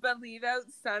should, but leave out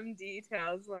some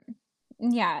details.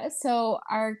 Yeah, so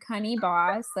our cunny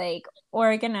boss like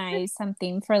organized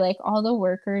something for like all the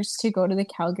workers to go to the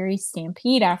Calgary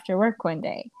Stampede after work one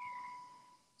day.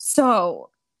 So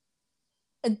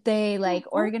they like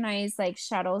organized like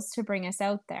shuttles to bring us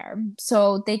out there.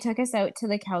 So they took us out to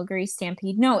the Calgary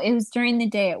Stampede. No, it was during the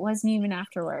day. It wasn't even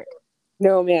after work.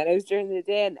 No, man, it was during the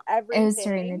day, and everything. It was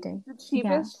during the day. The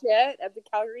cheapest shit at the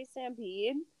Calgary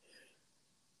Stampede.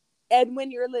 And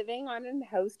when you're living on a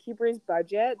housekeeper's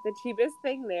budget, the cheapest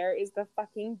thing there is the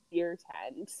fucking beer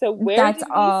tent. So that's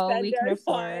all we could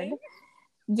afford.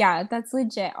 Yeah, that's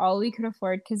legit all we could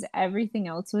afford because everything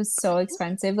else was so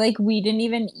expensive. Like we didn't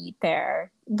even eat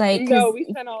there. Like no, we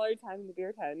spent all our time in the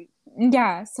beer tent.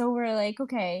 Yeah, so we're like,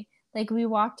 okay. Like we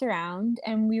walked around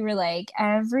and we were like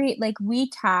we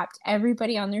tapped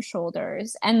everybody on their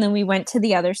shoulders and then we went to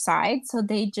the other side so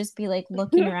they'd just be like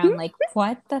looking around like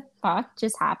what the fuck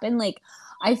just happened. Like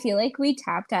I feel like we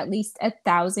tapped at least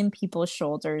 1,000 people's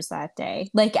shoulders that day.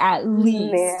 Like at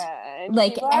least. Man,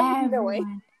 like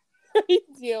everyone. No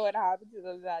idea what happened to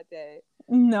them that day.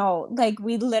 No, like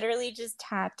we literally just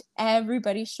tapped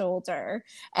everybody's shoulder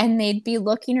and they'd be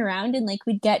looking around and like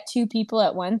we'd get two people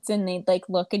at once and they'd like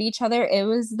look at each other. It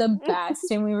was the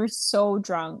best and we were so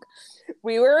drunk.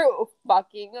 We were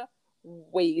fucking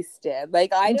wasted.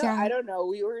 Like I don't know.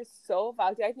 We were so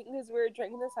fucked. I think because we were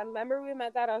drinking this. I remember we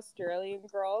met that Australian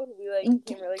girl who we like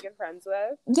became really good friends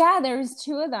with. Yeah, there was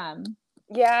two of them.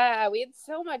 Yeah, we had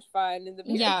so much fun in the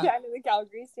beer tent in the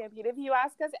Calgary Stampede. If you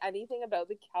ask us anything about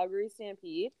the Calgary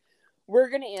Stampede, we're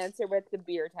gonna answer with the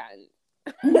beer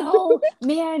tent. No,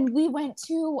 man, we went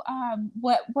to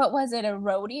what was it? A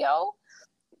rodeo?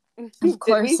 Of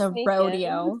course, a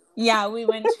rodeo. Yeah, we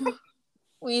went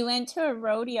to a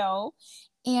rodeo,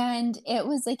 and it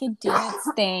was like a dance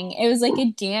thing. It was like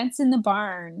a dance in the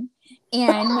barn,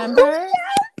 and remember,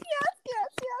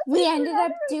 we ended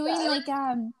up doing like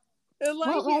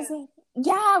what was it?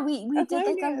 Yeah, we did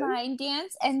like a line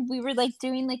dance and we were like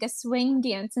doing like a swing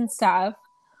dance and stuff.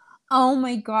 Oh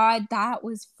my God, that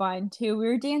was fun too. We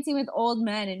were dancing with old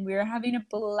men and we were having a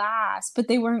blast, but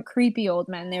they weren't creepy old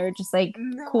men. They were just like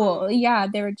cool. Yeah,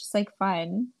 they were just like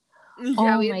fun. Yeah,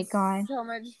 oh my God. So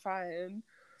much fun.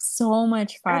 So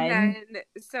much fun. And then,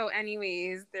 so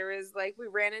anyways, there was like, we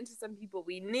ran into some people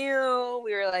we knew.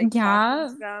 We were like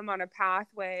talking to them on a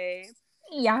pathway.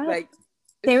 Yeah. Like,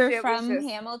 they were from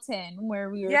Hamilton,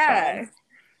 where we were from.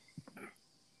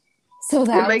 So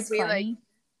that was funny.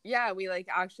 We like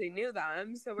actually knew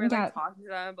them. So we're like talking to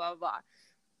them, blah, blah, blah.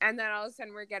 And then all of a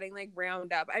sudden we're getting like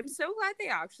round up. I'm so glad they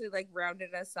actually like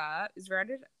rounded us up.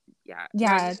 Rounded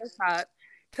us up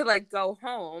to like go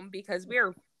home because we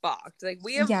were fucked. Like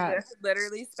we have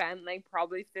literally spent like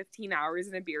probably 15 hours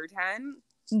in a beer tent.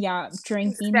 Yeah,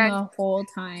 drinking the whole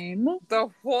time. The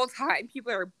whole time.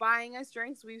 People are buying us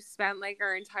drinks. We've spent like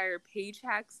our entire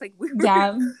paychecks. Like we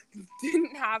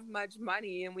didn't have much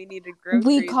money and we needed groceries.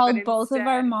 We called both of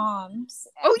our moms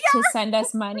to send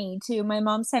us money too. My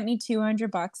mom sent me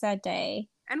 $200 that day.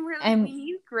 And we're like, we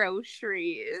need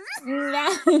groceries.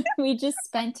 Yeah, we just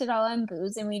spent it all on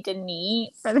booze and we didn't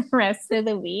eat for the rest of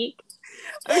the week.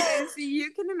 Okay, so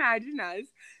you can imagine us,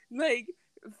 like,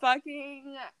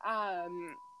 fucking,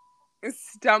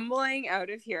 stumbling out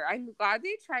of here. I'm glad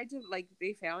they tried to, like,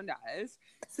 they found us.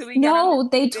 So we get on No,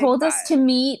 they big told us bus. to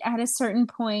meet at a certain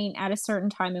point at a certain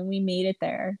time and we made it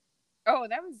there. Oh,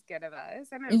 that was good of us.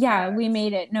 I'm impressed. Yeah, we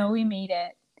made it. No, we made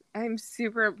it. I'm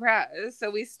super impressed. So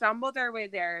we stumbled our way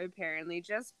there, apparently,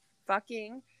 just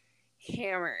fucking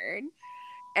hammered.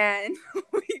 And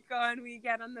we go and we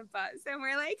get on the bus and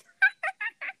we're like,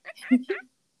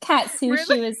 Cat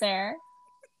Sushi was there.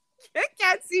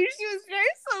 Cat Sushi was there.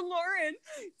 So Lauren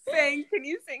sang, can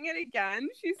you sing it again?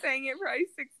 She sang it probably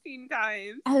 16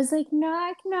 times. I was like,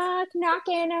 knock, knock,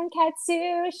 knocking on Cat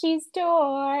Sushi's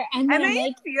door. And then I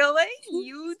like, feel like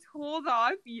you told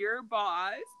off your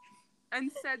boss and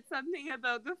said something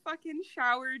about the fucking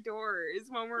shower doors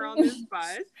when we're on this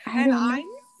bus. And I'm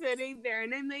sitting there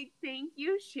and I'm like, thank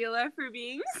you, Sheila, for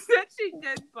being such a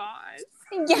good boss.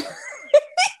 Yeah.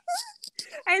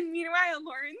 And meanwhile,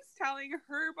 Lauren's telling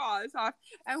her boss off,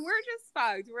 and we're just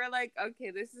fucked. We're like, okay,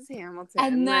 this is Hamilton.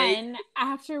 And like, then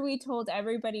after we told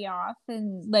everybody off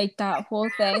and like that whole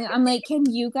thing, I'm like, can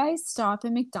you guys stop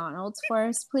at McDonald's for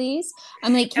us, please?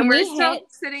 I'm like, can and we're we still hit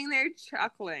sitting there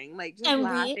chuckling, like just and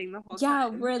laughing the whole yeah,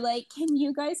 time. we're like, can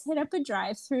you guys hit up a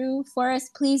drive-through for us,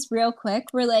 please, real quick?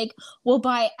 We're like, we'll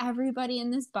buy everybody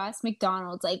in this bus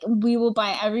McDonald's. Like, we will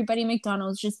buy everybody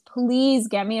McDonald's. Just please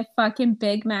get me a fucking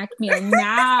Big Mac meal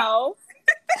now.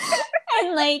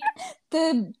 And like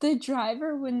the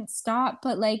driver wouldn't stop,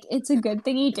 but like it's a good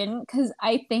thing he didn't, because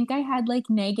I think I had like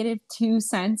 -2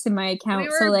 cents in my account. We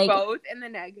were so like both in the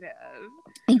negative.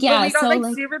 Yeah, but we got so like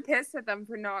like super pissed at them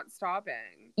for not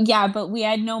stopping. yeah, but we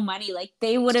had no money. Like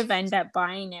they would have ended up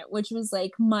buying it, which was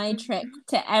like my trick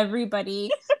to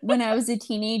everybody when I was a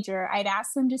teenager. I'd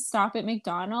ask them to stop at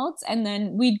McDonald's and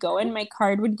then we'd go and my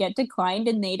card would get declined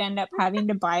and they'd end up having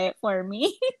to buy it for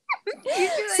me.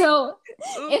 Like, so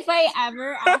oops. if I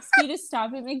ever ask you to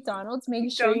stop at McDonald's,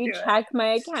 make sure you check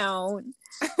my account.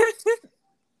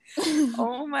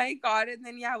 Oh my god. And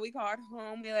then yeah, we got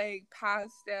home, we like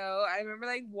passed out. I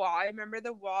remember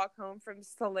the walk home from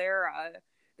Solera.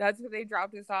 That's where they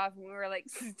dropped us off and we were like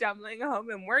stumbling home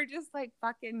and we're just like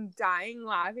fucking dying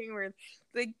laughing. We're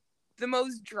like the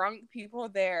most drunk people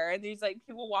there and there's like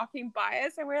people walking by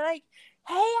us and we're like,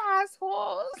 hey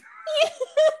assholes.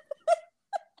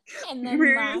 And then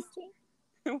laughing.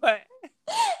 What?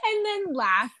 And then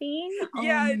laughing.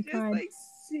 Yeah, oh just God. like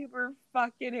super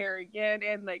fucking arrogant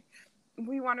and like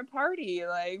we want to party,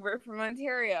 like we're from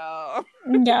Ontario.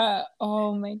 Yeah.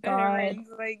 Oh my God. And everyone's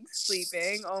like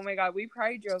sleeping. Oh my God, we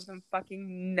probably drove them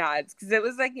fucking nuts because it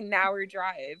was like an hour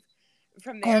drive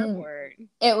from the airport.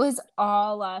 It was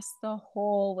all us the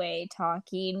whole way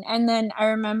talking. And then I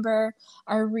remember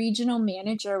our regional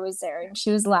manager was there and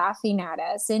she was laughing at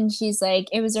us and she's like,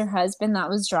 it was her husband that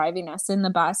was driving us in the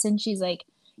bus and she's like,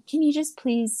 can you just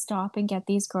please stop and get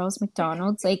these girls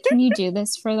McDonald's? Like, can you do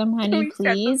this for them, honey,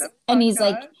 please? And he's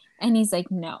like,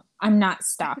 no, I'm not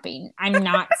stopping. I'm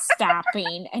not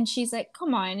stopping. And she's like,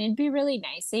 come on, it'd be really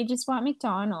nice. They just want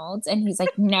McDonald's. And he's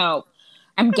like, no,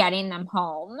 I'm getting them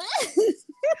home.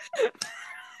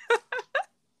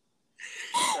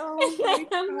 Oh my God,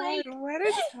 I'm like, what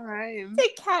a time. To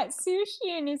Cat Sushi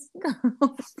and his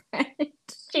girlfriend.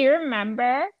 Do you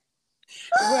remember?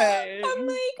 What? I'm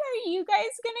like, are you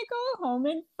guys gonna go home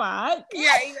and fuck?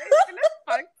 Yeah, you guys gonna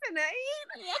fuck tonight?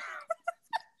 Yeah.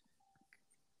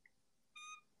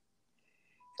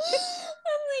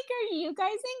 I'm like, are you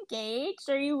guys engaged?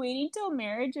 Are you waiting till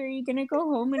marriage? Or are you gonna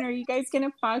go home and are you guys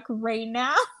gonna fuck right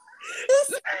now?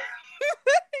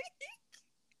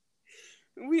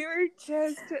 We were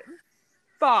just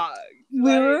fucked.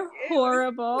 We were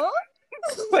horrible.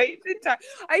 Quite the time.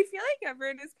 I feel like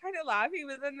everyone is kind of laughing,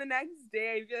 but then the next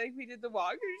day, I feel like we did the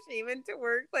walk of shame into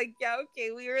work. Like, yeah,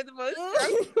 okay, we were the most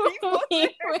drunk people.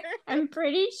 I'm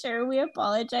pretty sure we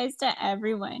apologized to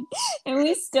everyone, and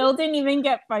we still didn't even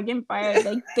get fucking fired.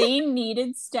 Like, they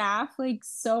needed staff like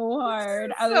so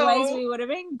hard, otherwise we would have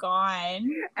been gone.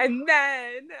 And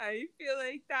then I feel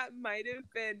like that might have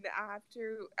been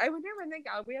after. I wonder when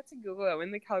we have to Google it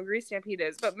when the Calgary Stampede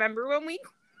is. But remember when we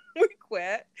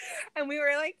quit and we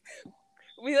were like,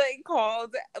 we like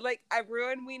called like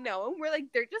everyone we know and we're like,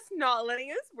 they're just not letting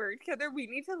us work together, we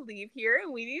need to leave here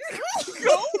and we need to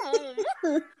go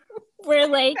home. we're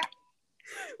like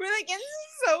it's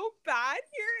so bad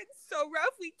here, it's so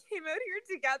rough. We came out here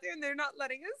together and they're not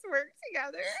letting us work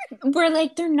together. We're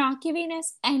like, they're not giving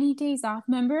us any days off.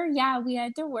 Remember? Yeah, we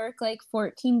had to work like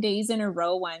 14 days in a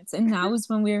row once. And that was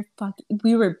when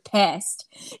we were pissed.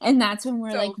 And that's when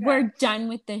we're So like, we're done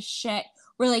with this shit.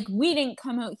 We're like, we didn't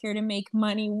come out here to make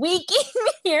money. We came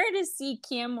here to see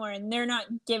Canmore, and they're not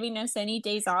giving us any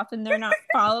days off, and they're not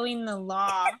following the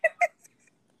law.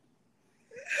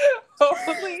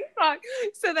 Holy fuck.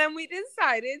 So then we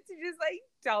decided to just like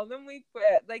tell them we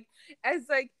quit. Like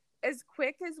as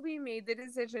quick as we made the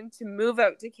decision to move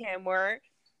out to Canmore,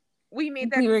 we made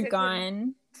that we were decision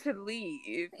gone to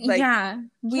leave. Yeah,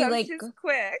 we just like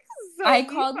quick. So I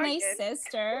called my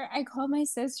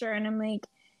sister and I'm like,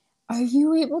 are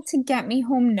you able to get me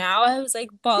home now? I was like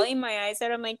bawling my eyes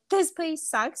out. I'm like, this place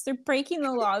sucks. They're breaking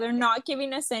the law. They're not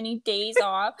giving us any days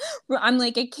off. I'm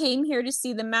like, I came here to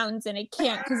see the mountains and I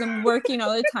can't because I'm working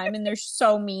all the time and they're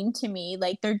so mean to me.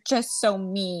 Like, they're just so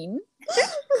mean.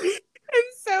 And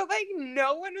so, like,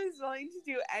 no one was willing to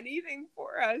do anything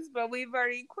for us, but we've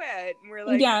already quit. And we're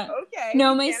like, yeah. Okay.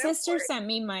 No, my sister sent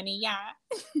me money. Yeah.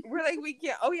 We're like, we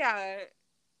can't. Oh, yeah.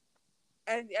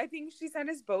 And I think she sent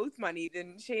us both money,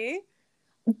 didn't she?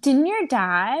 Didn't your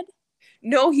dad?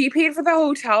 No, he paid for the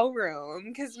hotel room.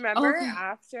 Because remember,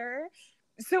 after?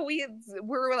 So we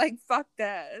were like, fuck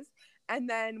this. And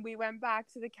then we went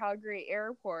back to the Calgary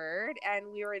airport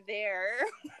and we were there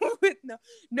with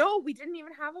no, we didn't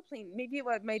even have a plane. Maybe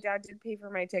my dad did pay for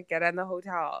my ticket and the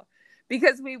hotel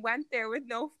because we went there with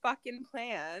no fucking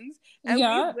plans. And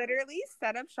we literally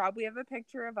set up shop. We have a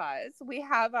picture of us. We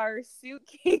have our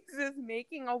suitcases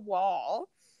making a wall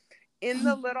in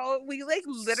the we like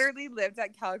literally lived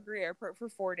at Calgary airport for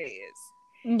 4 days.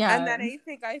 Yeah. And then I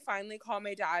think I finally called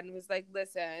my dad and was like,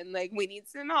 listen, like, we need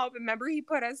some help. Remember, he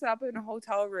put us up in a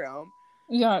hotel room.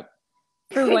 Yeah.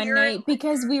 For one night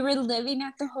because we were living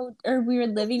at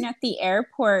the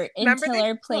airport until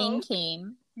our plane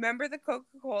came. Remember the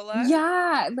Coca-Cola?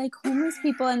 Yeah, like homeless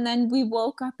people. And then we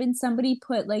woke up and somebody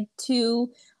put like 2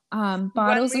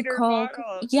 bottles of Coke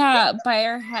by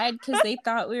our head because they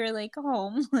thought we were like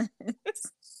homeless.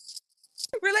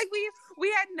 We're like, we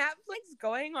had Netflix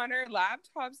going on our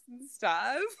laptops and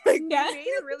stuff. Like, we made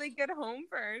a really good home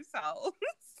for ourselves.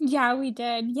 Yeah, we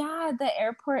did. Yeah, the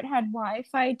airport had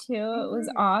Wi-Fi too. It was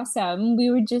awesome.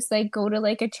 We would just like go to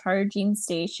like a charging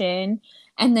station,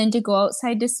 and then to go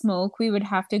outside to smoke, we would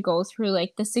have to go through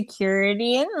like the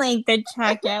security and like the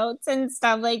checkouts and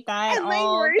stuff like that and,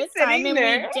 all the time. And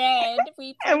we did.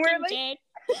 We fucking did.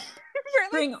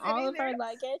 Bring all of our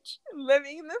luggage.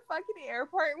 Living in the fucking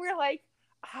airport, and we're like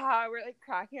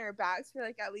cracking our backs. We're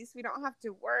like, at least we don't have to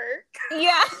work.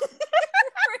 Yeah.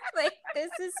 We're like,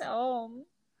 this is home.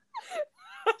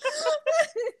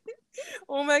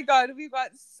 Oh my god, we got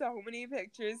so many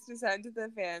pictures to send to the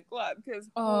fan club because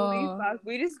holy fuck,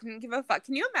 we just didn't give a fuck.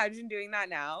 Can you imagine doing that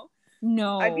now?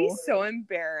 No. I'd be so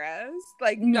embarrassed.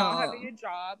 Like, not having a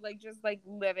job, like, just like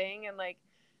living and like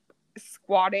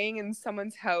squatting in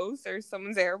someone's house or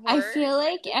someone's airport. I feel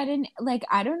like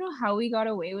I don't know how we got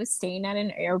away with staying at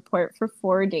an airport for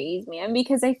 4 days, man,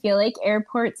 because I feel like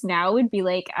airports now would be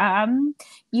like,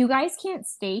 you guys can't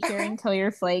stay here until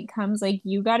your flight comes, like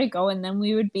you gotta go. And then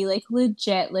we would be like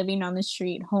legit living on the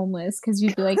street homeless because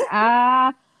you'd be like, okay.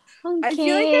 I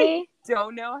feel like I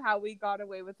don't know how we got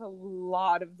away with a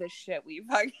lot of the shit we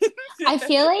fucking did. I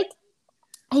feel like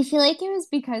it was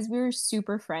because we were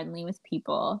super friendly with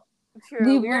people.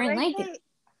 True.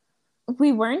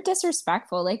 We weren't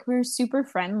disrespectful. Like, we were super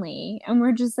friendly, and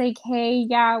we're just like, hey,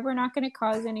 yeah, we're not going to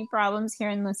cause any problems here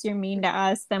unless you're mean to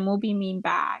us. Then we'll be mean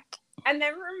back. And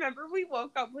then remember, we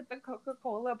woke up with the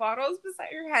Coca-Cola bottles beside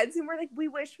our heads, and we're like, we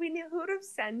wish we knew who to have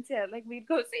sent it. Like, we'd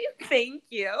go say thank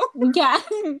you. Yeah.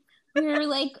 We were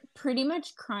like pretty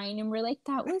much crying, and we're like,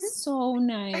 that was so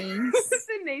nice. It was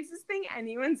the nicest thing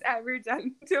anyone's ever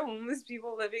done to homeless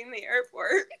people living in the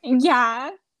airport.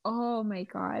 Yeah. Oh my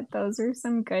god, those are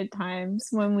some good times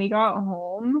when we got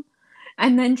home.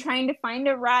 And then trying to find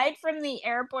a ride from the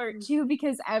airport too,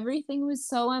 because everything was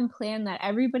so unplanned that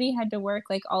everybody had to work,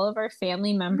 like all of our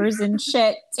family members and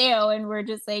shit too. And we're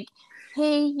just like,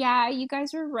 hey, yeah, you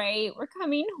guys were right. We're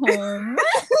coming home.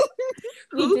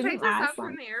 Who picked us up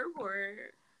from the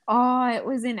airport? Oh, it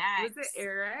was an ex. Was it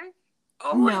Eric?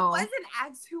 Oh, no. It wasn't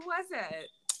ex. Who was it?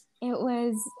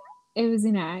 It was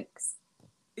an ex.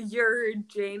 Your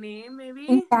J name,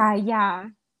 maybe? Yeah.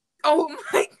 Oh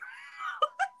my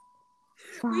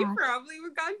god. We probably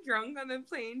got drunk on the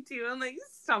plane too and like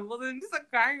stumbled into the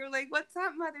car. You're like, what's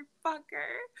up,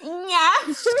 motherfucker?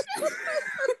 Yeah.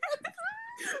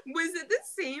 Was it the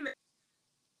same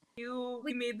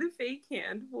we made the fake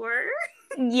hand for?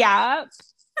 Yeah.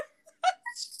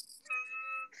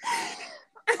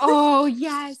 Oh,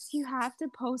 yes, you have to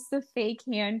post the fake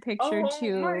hand picture Oh my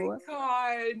too.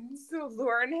 god. So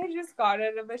Lauren had just got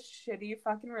out of a shitty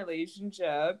fucking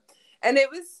relationship. And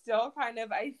it was still kind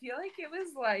of, I feel like it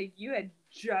was like you had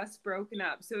just broken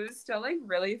up. So it was still like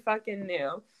really fucking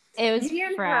new. It was Me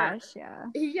and her, fresh, yeah.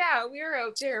 yeah, we were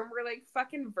out there and we're like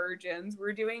fucking virgins.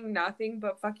 We're doing nothing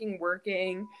but fucking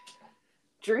working,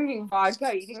 drinking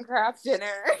vodka, eating craft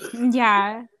dinner.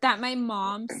 Yeah, that my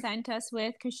mom sent us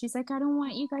with because she's like, I don't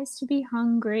want you guys to be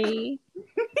hungry.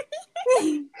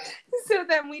 So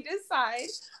then we decide,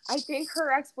 I think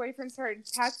her ex-boyfriend started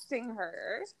texting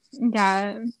her.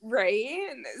 Yeah. Right?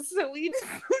 And so we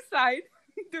decide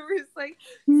there was like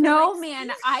No, like,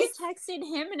 man, I texted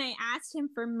him and I asked him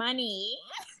for money.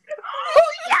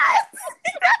 oh yes.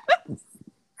 And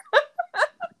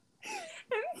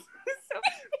so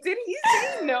did he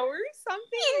say no or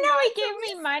something? No, he gave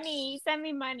me money. He sent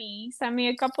me money. He sent me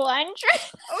a couple hundred.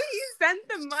 Oh, he sent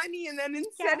the money, and then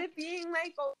instead of being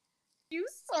like, oh, thank you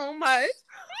so much,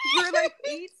 we're like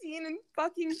 18 and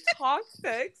fucking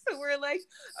toxic. So we're like,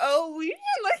 oh, we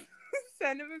should like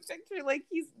send him a picture like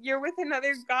you're with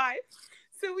another guy.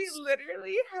 So we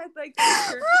literally had like a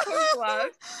surgical glove.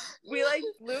 We like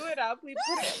blew it up. We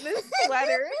put it in this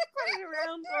sweater, put it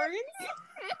around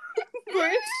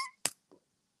Lauren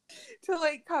to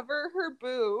like cover her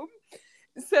boob,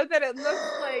 so that it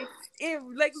looks like it.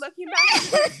 Like looking back at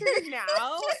the picture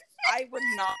now, I would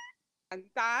not sent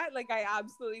that. Like I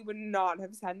absolutely would not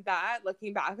have sent that.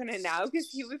 Looking back on it now, because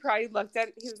he would probably looked at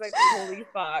it, he was like, "Holy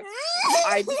fuck,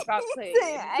 I just got played."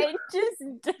 I just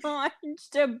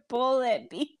dodged a bullet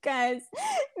because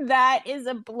that is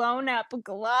a blown up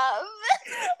glove.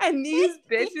 And these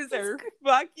bitches are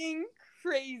fucking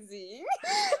crazy.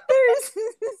 There's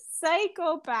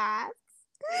psychopaths.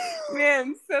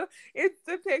 Man, so it's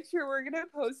the picture. We're gonna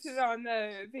post it on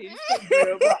the Facebook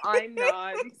group, but I'm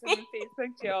not because I'm in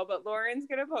Facebook jail. But Lauren's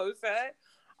gonna post it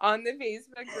on the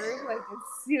Facebook group like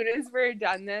as soon as we're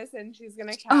done this, and she's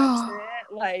gonna caption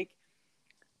it like.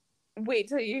 Wait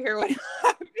till you hear what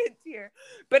happened here.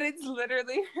 But it's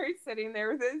literally her sitting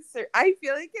there with a. I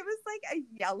feel like it was like a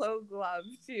yellow glove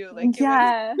too. Like it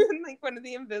was like one of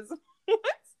the invisible ones.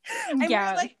 And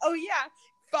we're like, oh yeah.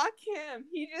 Fuck him.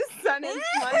 He just sent his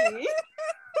money.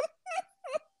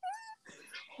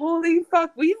 Holy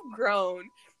fuck. We've grown.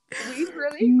 We've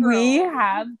really grown. We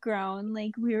have grown.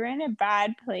 Like, we were in a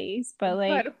bad place, but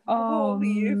like, oh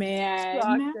man.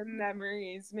 Fuck the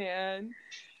memories, man.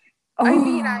 Oh. I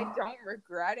mean, I don't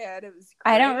regret it. It was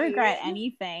great. I don't regret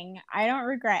anything.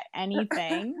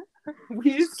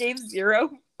 We just gave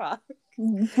zero fuck.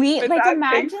 We like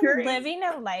imagine living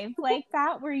a life like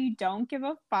that where you don't give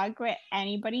a fuck what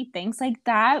anybody thinks. Like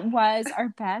that was our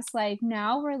best life.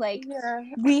 Now we're like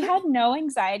we had no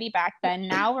anxiety back then.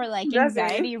 Now we're like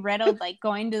anxiety riddled, like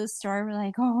going to the store. We're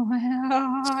like, oh,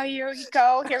 here we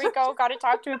go. Gotta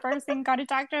talk to a person.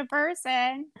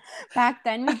 Back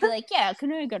then we'd be like, yeah,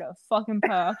 can I get a fucking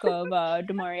pack of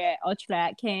Demorier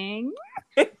Ultra King?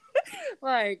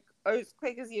 Like as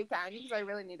quick as you can because I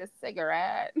really need a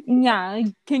cigarette. Yeah,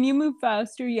 like, can you move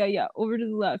faster? Yeah. Over to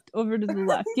the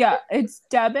left. Yeah, it's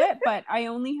debit, but I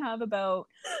only have about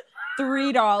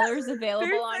 $3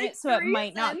 available on it, so it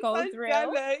might not go through.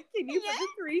 Debit. Can you put the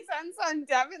 3 cents on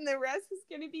debit and the rest is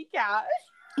gonna be cash?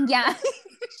 Yeah.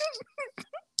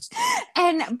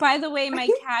 And by the way, my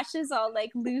cash is all like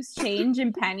loose change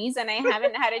and pennies, and I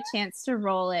haven't had a chance to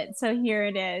roll it. So here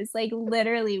it is. Like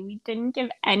literally, we didn't give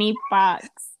any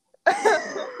fucks.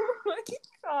 Oh my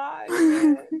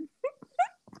god.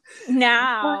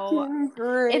 Now,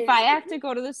 if I have to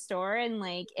go to the store and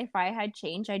like if I had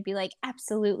change, I'd be like,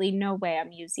 absolutely no way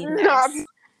I'm using this.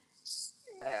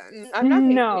 I'm not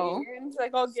no.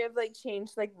 Like I'll give like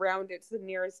change, like round it to the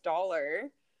nearest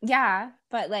dollar. Yeah,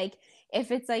 but like if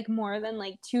it's like more than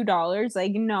like $2,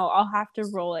 like no, I'll have to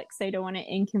roll it because I don't want to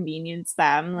inconvenience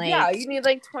them. Like yeah, you need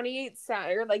like 28 cents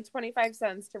or like 25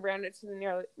 cents to round it to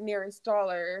the nearest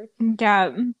dollar.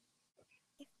 Yeah.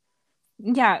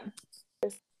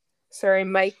 Sorry,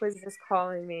 Mike was just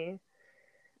calling me.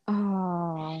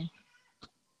 Oh.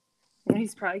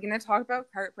 He's probably gonna talk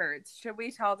about cartbirds. Should we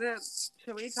tell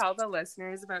the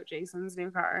listeners about Jason's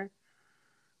new car?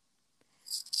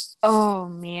 Oh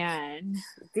man,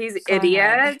 these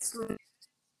idiots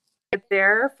sit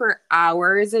there for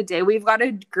hours a day. We've got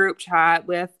a group chat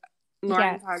with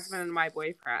Lauren's husband and my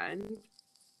boyfriend,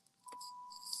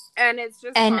 and it's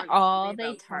just all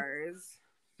they cars.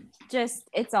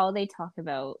 It's all they talk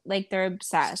about. Like they're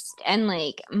obsessed, and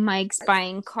like Mike's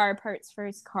buying car parts for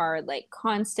his car, like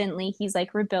constantly. He's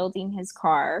like rebuilding his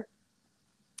car.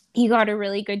 He got a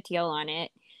really good deal on it.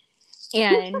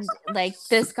 And like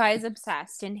this guy's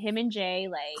obsessed, and him and Jay,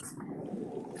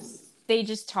 like, they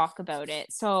just talk about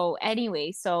it. So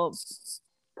anyway, so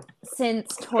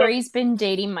since Tori's been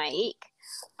dating Mike,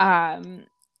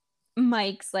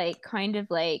 Mike's like kind of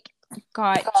like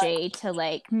got Jay to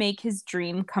like make his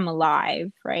dream come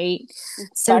alive, right?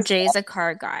 So Jay's a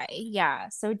car guy. Yeah,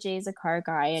 so Jay's a car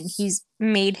guy, and he's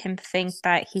made him think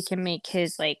that he can make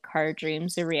his like car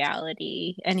dreams a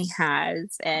reality, and he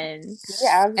has, and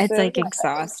it's like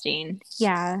exhausting.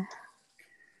 Yeah.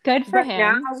 Good for him.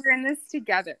 Now we're in this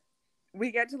together.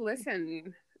 We get to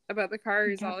listen about the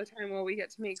cars all the time while we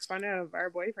get to make fun of our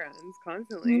boyfriends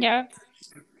constantly. Yep.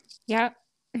 Yep.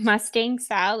 Mustang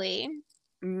Sally.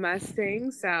 Hey,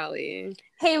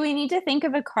 we need to think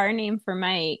of a car name for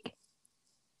Mike.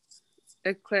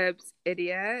 Eclipse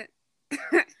Idiot.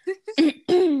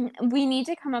 We need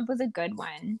to come up with a good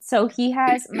one. So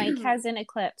Mike has an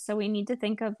Eclipse, so we need to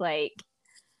think of like...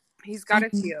 He's got a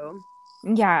few.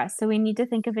 Yeah, so we need to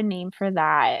think of a name for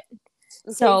that.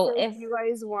 Okay, so if you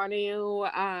guys want to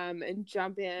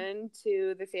jump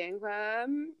into the fan club,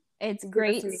 it's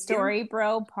Great Story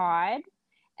Bro Pod,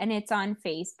 and it's on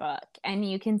Facebook, and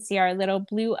you can see our little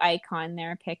blue icon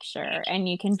there picture, and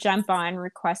you can jump on,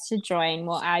 request to join.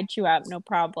 We'll add you up, no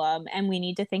problem. And we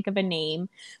need to think of a name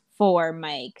for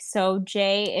Mike. So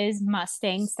Jay is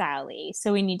Mustang Sally,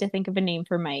 so we need to think of a name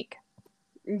for Mike.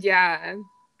 Yeah,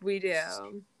 we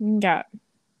do. Yeah.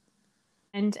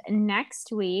 And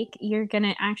next week, you're going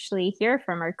to actually hear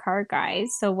from our car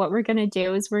guys. So what we're going to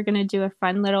do is we're going to do a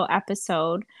fun little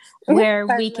episode where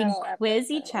we can quiz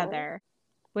each other.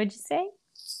 What'd you say?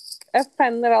 A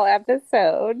fun little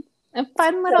episode. A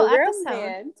fun little episode.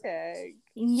 Romantic.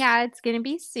 Yeah, it's going to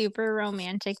be super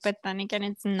romantic, but then again,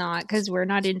 it's not because we're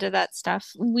not into that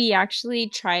stuff. We actually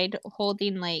tried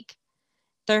holding like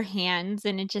their hands,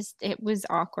 and it was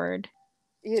awkward.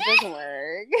 It doesn't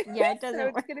work. Yeah, it doesn't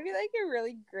work. It's going to be like a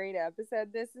really great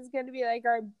episode. This is going to be like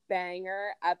our banger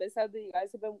episode that you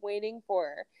guys have been waiting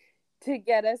for to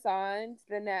get us on to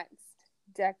the next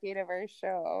decade of our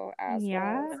show. Assholes.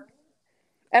 Yeah.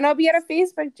 And I'll be at a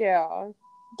Facebook jail.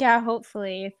 Yeah,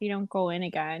 hopefully, if you don't go in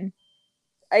again.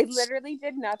 I literally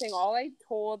did nothing. All I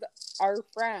told our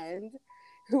friend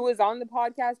who was on the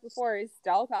podcast before is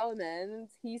Stealth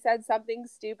Elements. He said something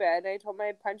stupid. I told him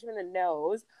I'd punch him in the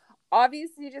nose.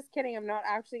 Obviously, just kidding. I'm not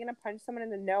actually going to punch someone in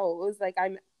the nose. Like,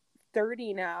 I'm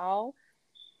 30 now.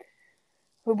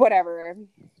 Whatever.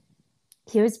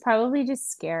 He was probably just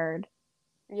scared.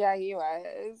 Yeah, he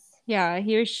was. Yeah,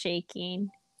 he was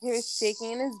shaking. He was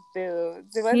shaking in his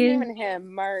boots. It wasn't even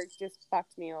him. Mark just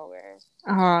fucked me over.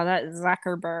 Oh, that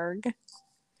Zuckerberg.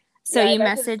 So yeah, you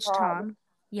messaged Tom.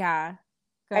 Yeah.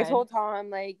 Good. I told Tom,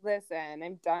 like, listen,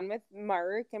 I'm done with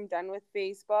Mark. I'm done with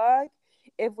Facebook.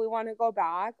 If we want to go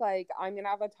back, like, I'm going to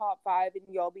have a top 5 and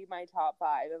you'll be my top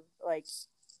 5 of, like,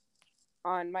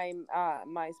 on my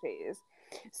MySpace.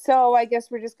 So I guess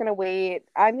we're just going to wait.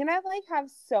 I'm going to, like, have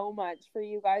so much for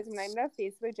you guys when I'm going to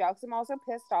Facebook jail, because I'm also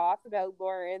pissed off about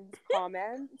Lauren's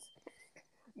comments.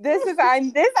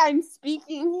 I'm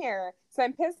speaking here. So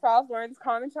I'm pissed off. Lauren's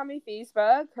commented on my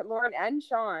Facebook. Lauren and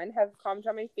Sean have commented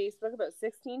on my Facebook about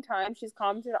 16 times. She's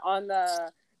commented on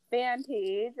the fan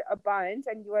page a bunch,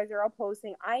 and you guys are all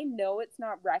posting. I know it's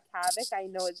not Wreck Havoc. I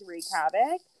know it's Wreak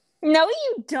Havoc. No,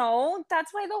 you don't.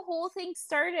 That's why the whole thing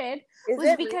started.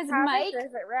 Because Mike. Or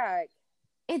is it Wreck?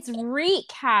 It's Wreak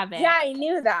Havoc. Yeah, I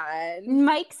knew that.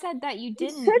 Mike said that you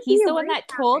didn't. He's the one that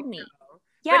told me.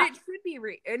 Yeah, but it should be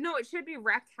it should be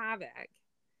Wreck Havoc.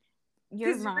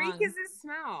 You're wrong. Reek is a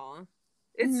smell.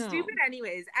 It's stupid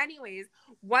anyways.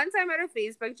 Once I'm out of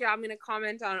Facebook jail, I'm going to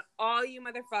comment on all you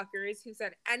motherfuckers who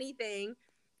said anything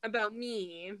about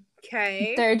me.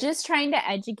 Okay? They're just trying to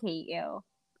educate you.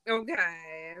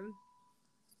 Okay.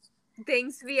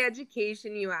 Thanks for the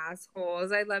education, you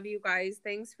assholes. I love you guys.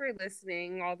 Thanks for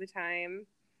listening all the time.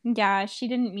 Yeah, she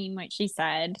didn't mean what she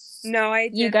said. No, I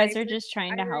didn't. You guys are just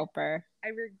trying to help her. I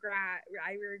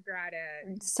regret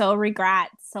it. So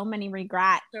many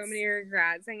regrets. I'm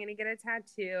going to get a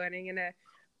tattoo, and I'm going to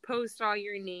post all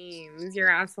your names, your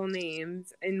asshole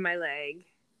names, in my leg.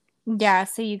 Yeah,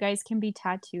 so you guys can be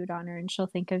tattooed on her, and she'll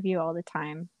think of you all the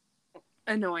time.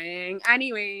 Annoying.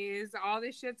 Anyways, all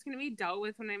this shit's going to be dealt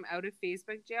with when I'm out of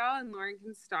Facebook jail, and Lauren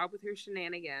can stop with her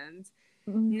shenanigans.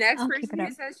 Next person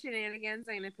who says shenanigans,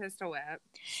 I'm going to pistol whip.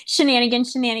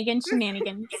 Shenanigans.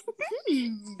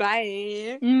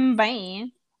 Bye.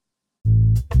 Bye.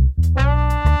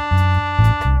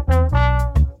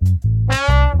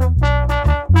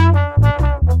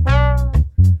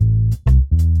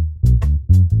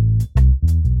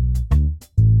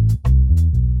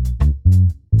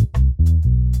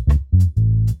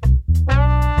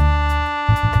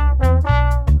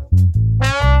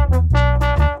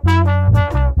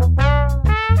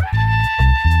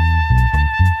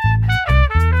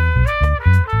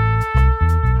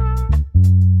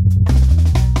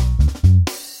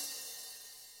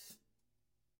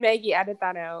 Maggie, edit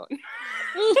that out.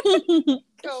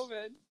 COVID.